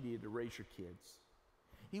social media to raise your kids.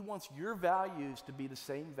 He wants your values to be the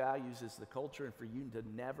same values as the culture and for you to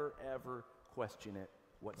never, ever question it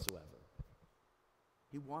whatsoever.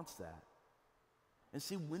 He wants that. And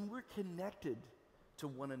see, when we're connected to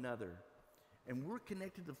one another, and we're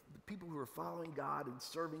connected to the people who are following God and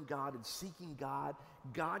serving God and seeking God,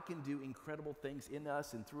 God can do incredible things in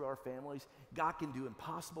us and through our families. God can do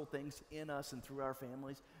impossible things in us and through our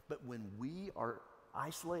families. But when we are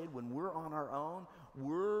isolated, when we're on our own,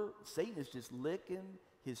 Satan is just licking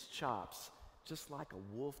his chops, just like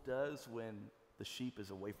a wolf does when the sheep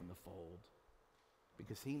is away from the fold,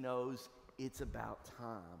 because he knows it's about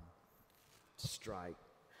time to strike.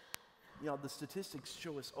 You know, the statistics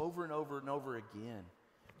show us over and over and over again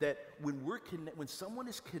that when someone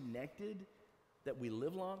is connected, that we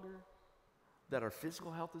live longer, that our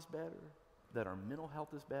physical health is better, that our mental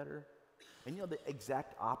health is better. And you know, the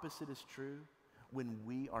exact opposite is true when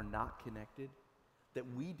we are not connected, that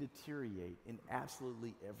we deteriorate in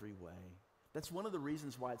absolutely every way. That's one of the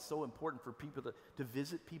reasons why it's so important for people to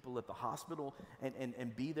visit people at the hospital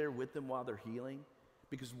and be there with them while they're healing.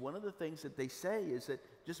 Because one of the things that they say is that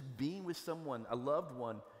just being with someone, a loved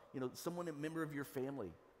one, you know, someone, a member of your family,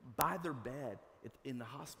 by their bed in the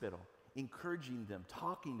hospital, encouraging them,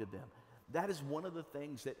 talking to them, that is one of the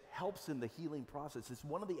things that helps in the healing process. It's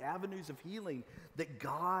one of the avenues of healing that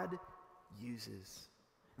God uses.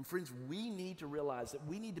 And friends, we need to realize that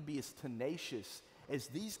we need to be as tenacious as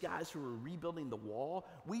these guys who are rebuilding the wall.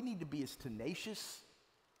 We need to be as tenacious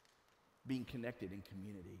being connected in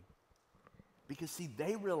community. Because, see,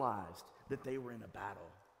 they realized that they were in a battle.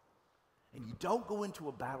 And you don't go into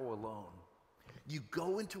a battle alone. You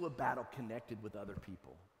go into a battle connected with other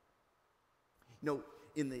people. You know,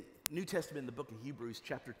 in the New Testament, in the book of Hebrews,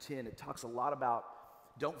 chapter 10, it talks a lot about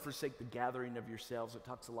don't forsake the gathering of yourselves. It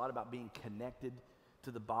talks a lot about being connected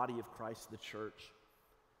to the body of Christ, the church.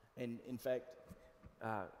 And, in fact,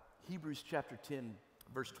 Hebrews chapter 10,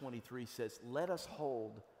 verse 23 says, "Let us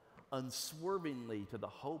hold unswervingly to the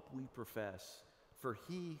hope we profess, for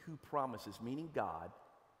he who promises," meaning God,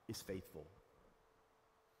 "is faithful."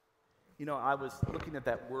 You know, I was looking at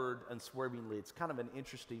that word unswervingly. It's kind of an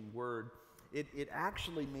interesting word. It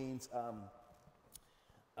actually means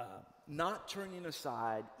not turning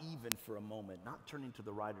aside even for a moment, not turning to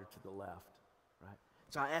the right or to the left, right?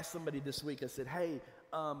 So I asked somebody this week, I said, hey,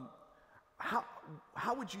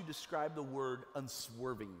 how would you describe the word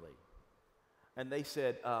unswervingly? And they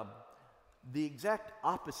said, the exact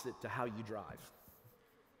opposite to how you drive.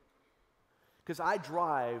 Because I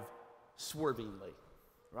drive swervingly,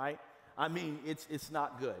 right? I mean, it's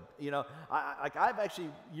not good. You know, I've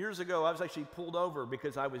actually, years ago, I was actually pulled over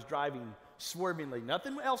because I was driving swervingly.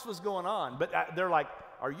 Nothing else was going on, but they're like,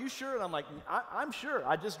 "Are you sure?" And I'm like, I'm sure.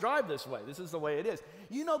 I just drive this way. This is the way it is.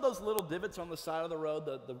 You know those little divots on the side of the road,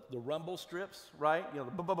 the rumble strips, right? You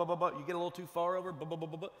know, you get a little too far over,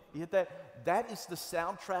 you hit that. That is the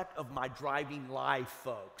soundtrack of my driving life,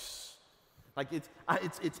 folks. Like it's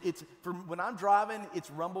for when I'm driving, it's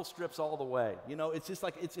rumble strips all the way. You know, it's just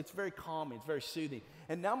like it's very calming, it's very soothing.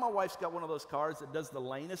 And now my wife's got one of those cars that does the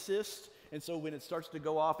lane assist, and so when it starts to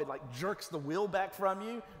go off, it like jerks the wheel back from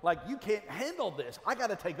you. Like, you can't handle this. I got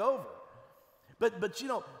to take over. But you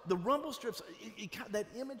know, the rumble strips, that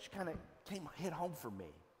image kind of hit home for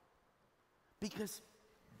me, because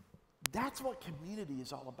that's what community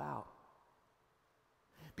is all about.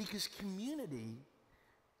 Because community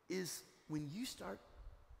is when you start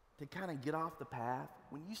to kind of get off the path,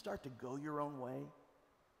 when you start to go your own way,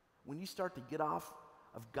 when you start to get off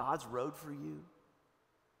of God's road for you,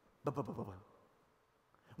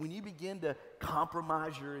 when you begin to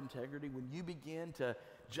compromise your integrity, when you begin to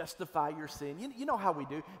justify your sin, you know how we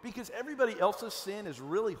do, because everybody else's sin is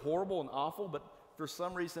really horrible and awful, but for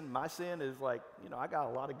some reason my sin is like, you know, I got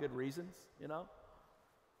a lot of good reasons, you know.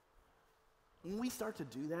 When we start to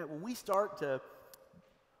do that, when we start to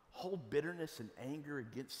hold bitterness and anger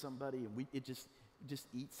against somebody, and it just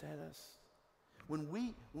eats at us. When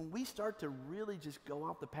we start to really just go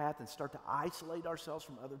off the path and start to isolate ourselves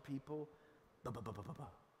from other people,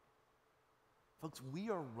 folks, we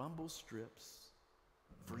are rumble strips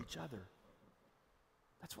for each other.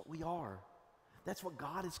 That's what we are. That's what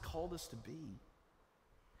God has called us to be.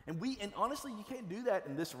 And honestly, you can't do that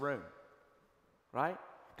in this room, right?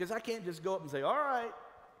 Because I can't just go up and say, all right,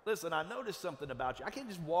 listen, I noticed something about you. I can't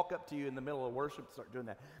just walk up to you in the middle of worship and start doing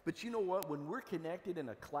that. But you know what? When we're connected in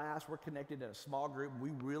a class, we're connected in a small group, we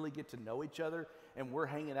really get to know each other, and we're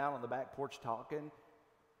hanging out on the back porch talking,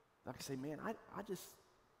 I can say, man,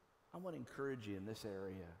 I want to encourage you in this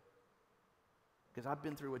area. Because I've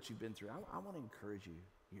been through what you've been through. I want to encourage you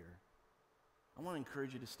here. I want to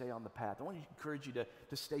encourage you to stay on the path. I want to encourage you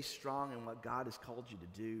to stay strong in what God has called you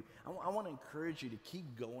to do. I want to encourage you to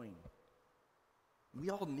keep going. We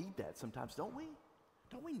all need that sometimes, don't we?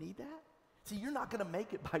 Don't we need that? See, you're not going to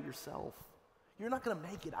make it by yourself. You're not going to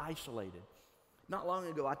make it isolated. Not long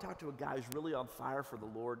ago, I talked to a guy who's really on fire for the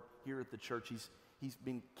Lord here at the church. He's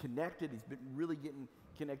been connected. He's been really getting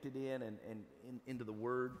connected in and into the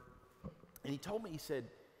Word. And he told me, he said,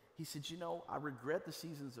 you know, I regret the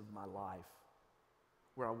seasons of my life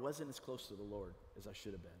where I wasn't as close to the Lord as I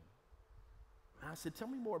should have been. And I said, tell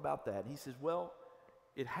me more about that. And he says, well,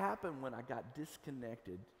 it happened when I got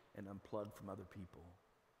disconnected and unplugged from other people.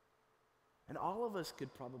 And all of us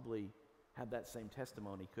could probably have that same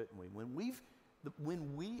testimony, couldn't we? When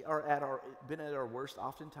we are been at our worst,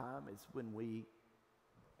 oftentimes it's when we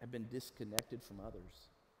have been disconnected from others.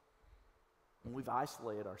 When we've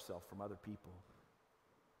isolated ourselves from other people.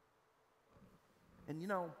 And you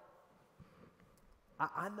know,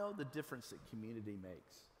 I know the difference that community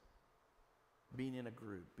makes. Being in a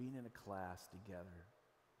group, being in a class together,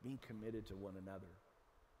 being committed to one another.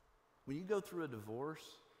 When you go through a divorce,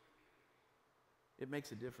 it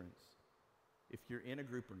makes a difference if you're in a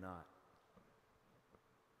group or not.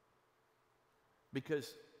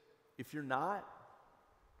 Because if you're not,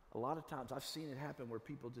 a lot of times I've seen it happen where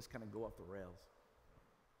people just kind of go off the rails.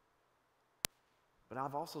 But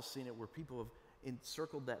I've also seen it where people have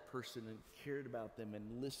encircled that person and cared about them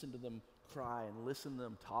and listened to them cry and listened to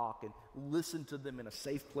them talk and listened to them in a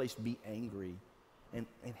safe place be angry and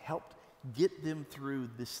helped get them through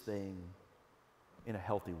this thing in a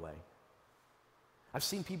healthy way. I've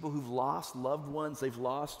seen people who've lost loved ones, they've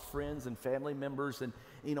lost friends and family members, and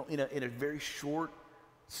you know, in a very short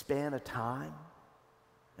span of time,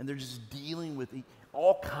 and they're just dealing with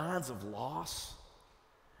all kinds of loss.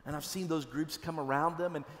 And I've seen those groups come around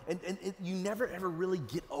them, and you never ever really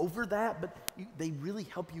get over that, but they really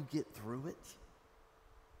help you get through it.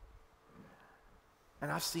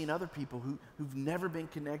 And I've seen other people who've never been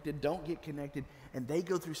connected, don't get connected, and they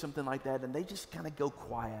go through something like that, and they just kind of go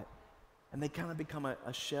quiet, and they kind of become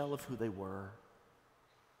a shell of who they were.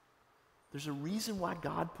 There's a reason why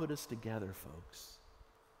God put us together, folks.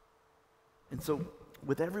 And so,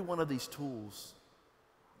 with every one of these tools,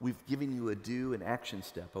 we've given you a do and action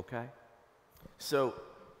step, okay? So,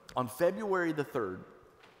 on February the 3rd,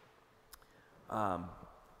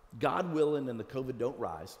 God willing and the COVID don't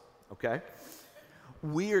rise, okay?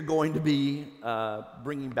 We are going to be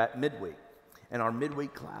bringing back midweek and our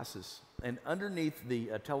midweek classes. And underneath the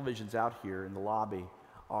televisions out here in the lobby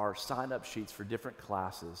are sign-up sheets for different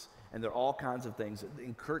classes. And there are all kinds of things.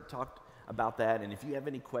 And Kurt talked about that. And if you have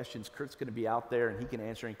any questions, Kurt's going to be out there and he can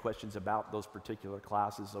answer any questions about those particular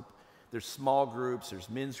classes. So there's small groups, there's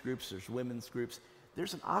men's groups, there's women's groups.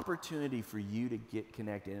 There's an opportunity for you to get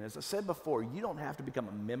connected. And as I said before, you don't have to become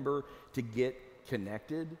a member to get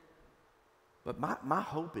connected. But my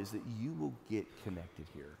hope is that you will get connected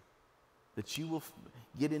here, that you will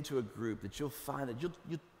get into a group, that you'll find it,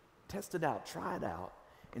 you'll test it out, try it out,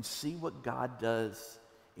 and see what God does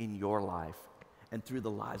in your life and through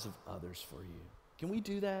the lives of others for you. Can we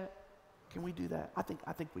do that? Can we do that? I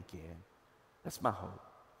think we can. That's my hope.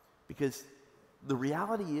 Because the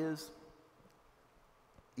reality is,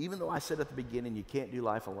 even though I said at the beginning you can't do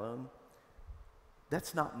life alone,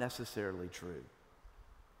 that's not necessarily true.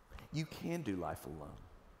 You can do life alone.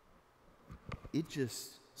 It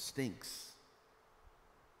just stinks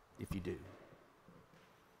if you do.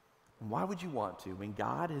 And why would you want to when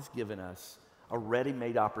God has given us a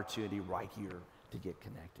ready-made opportunity right here to get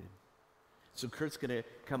connected? So Kurt's going to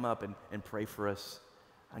come up and pray for us.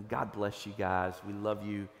 And God bless you guys. We love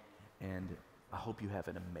you, and I hope you have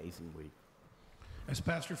an amazing week. As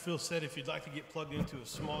Pastor Phil said, if you'd like to get plugged into a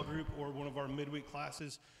small group or one of our midweek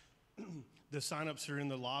classes, the signups are in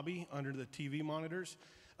the lobby under the TV monitors.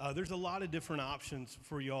 There's a lot of different options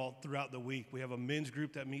for y'all throughout the week. We have a men's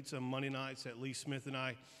group that meets on Monday nights that Lee Smith and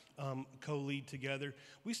I co-lead together.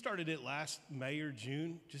 We started it last May or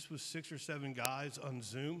June, just with 6 or 7 guys on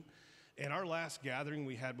Zoom. And our last gathering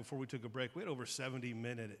we had before we took a break, we had over 70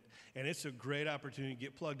 men in it. And it's a great opportunity to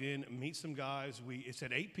get plugged in, meet some guys. It's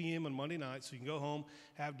at 8 p.m. on Monday night, so you can go home,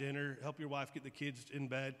 have dinner, help your wife get the kids in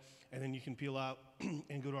bed, and then you can peel out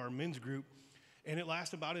and go to our men's group. And it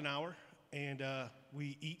lasts about an hour, and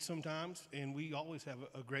we eat sometimes, and we always have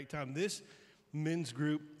a great time. This men's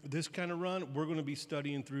group, this kind of run, we're going to be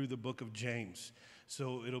studying through the book of James.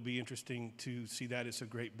 So it'll be interesting to see that. It's a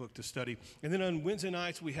great book to study. And then on Wednesday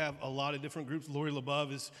nights, we have a lot of different groups. Lori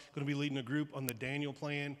LeBove is going to be leading a group on the Daniel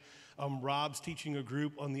plan. Rob's teaching a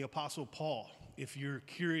group on the Apostle Paul. If you're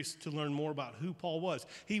curious to learn more about who Paul was,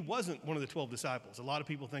 he wasn't one of the 12 disciples. A lot of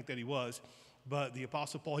people think that he was, but the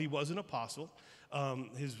Apostle Paul, he was an apostle.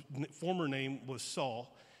 His former name was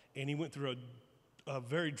Saul, and he went through a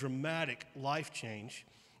very dramatic life change.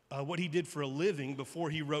 What he did for a living before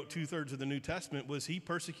he wrote 2/3 of the New Testament was he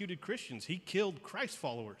persecuted Christians. He killed Christ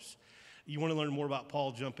followers. You want to learn more about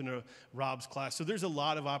Paul, jump into Rob's class. So there's a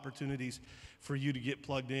lot of opportunities for you to get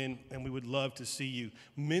plugged in, and we would love to see you.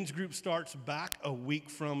 Men's group starts back a week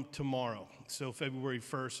from tomorrow. So February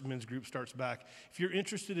 1st, men's group starts back. If you're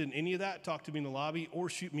interested in any of that, talk to me in the lobby or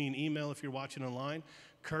shoot me an email if you're watching online,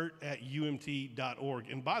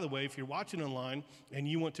 kurt@umt.org. And by the way, if you're watching online and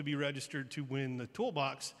you want to be registered to win the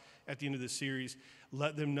Toolbox at the end of this series,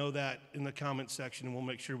 let them know that in the comments section, and we'll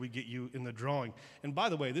make sure we get you in the drawing. And by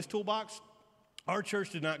the way, this Toolbox, our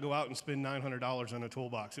church did not go out and spend $900 on a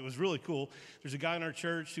Toolbox. It was really cool. There's a guy in our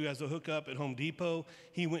church who has a hookup at Home Depot.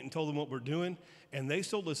 He went and told them what we're doing, and they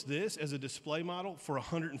sold us this as a display model for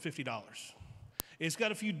 $150. It's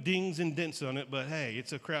got a few dings and dents on it, but hey,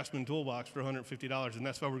 it's a Craftsman Toolbox for $150, and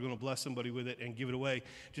that's why we're going to bless somebody with it and give it away.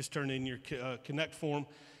 Just turn in your Connect form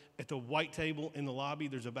at the white table in the lobby.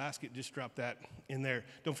 There's a basket. Just drop that in there.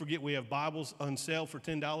 Don't forget, we have Bibles on sale for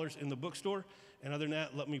 $10 in the bookstore. And other than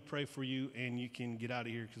that, let me pray for you, and you can get out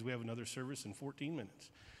of here because we have another service in 14 minutes.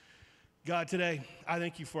 God, today, I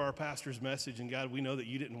thank you for our pastor's message. And God, we know that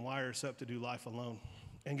you didn't wire us up to do life alone.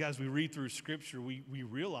 And God, as we read through Scripture, we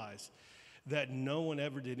realize that no one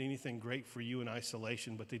ever did anything great for you in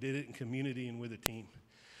isolation, but they did it in community and with a team.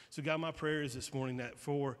 So God, my prayer is this morning that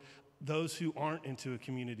for those who aren't into a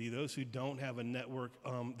community, those who don't have a network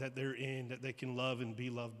that they're in, that they can love and be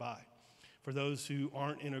loved by. For those who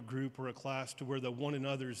aren't in a group or a class to where the one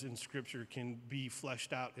another's in Scripture can be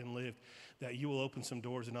fleshed out and lived, that you will open some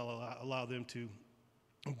doors and allow them to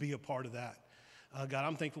be a part of that. God,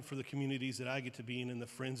 I'm thankful for the communities that I get to be in and the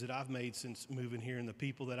friends that I've made since moving here and the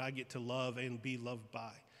people that I get to love and be loved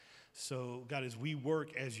by. So, God, as we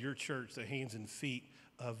work as your church, the hands and feet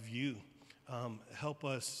of you, help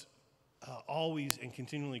us always and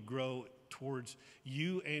continually grow towards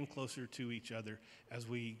you and closer to each other as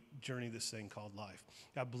we journey this thing called life.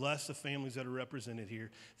 God, bless the families that are represented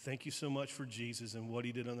here. Thank you so much for Jesus and what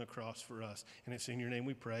he did on the cross for us. And it's in your name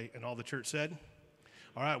we pray. And all the church said,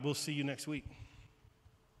 all right, we'll see you next week.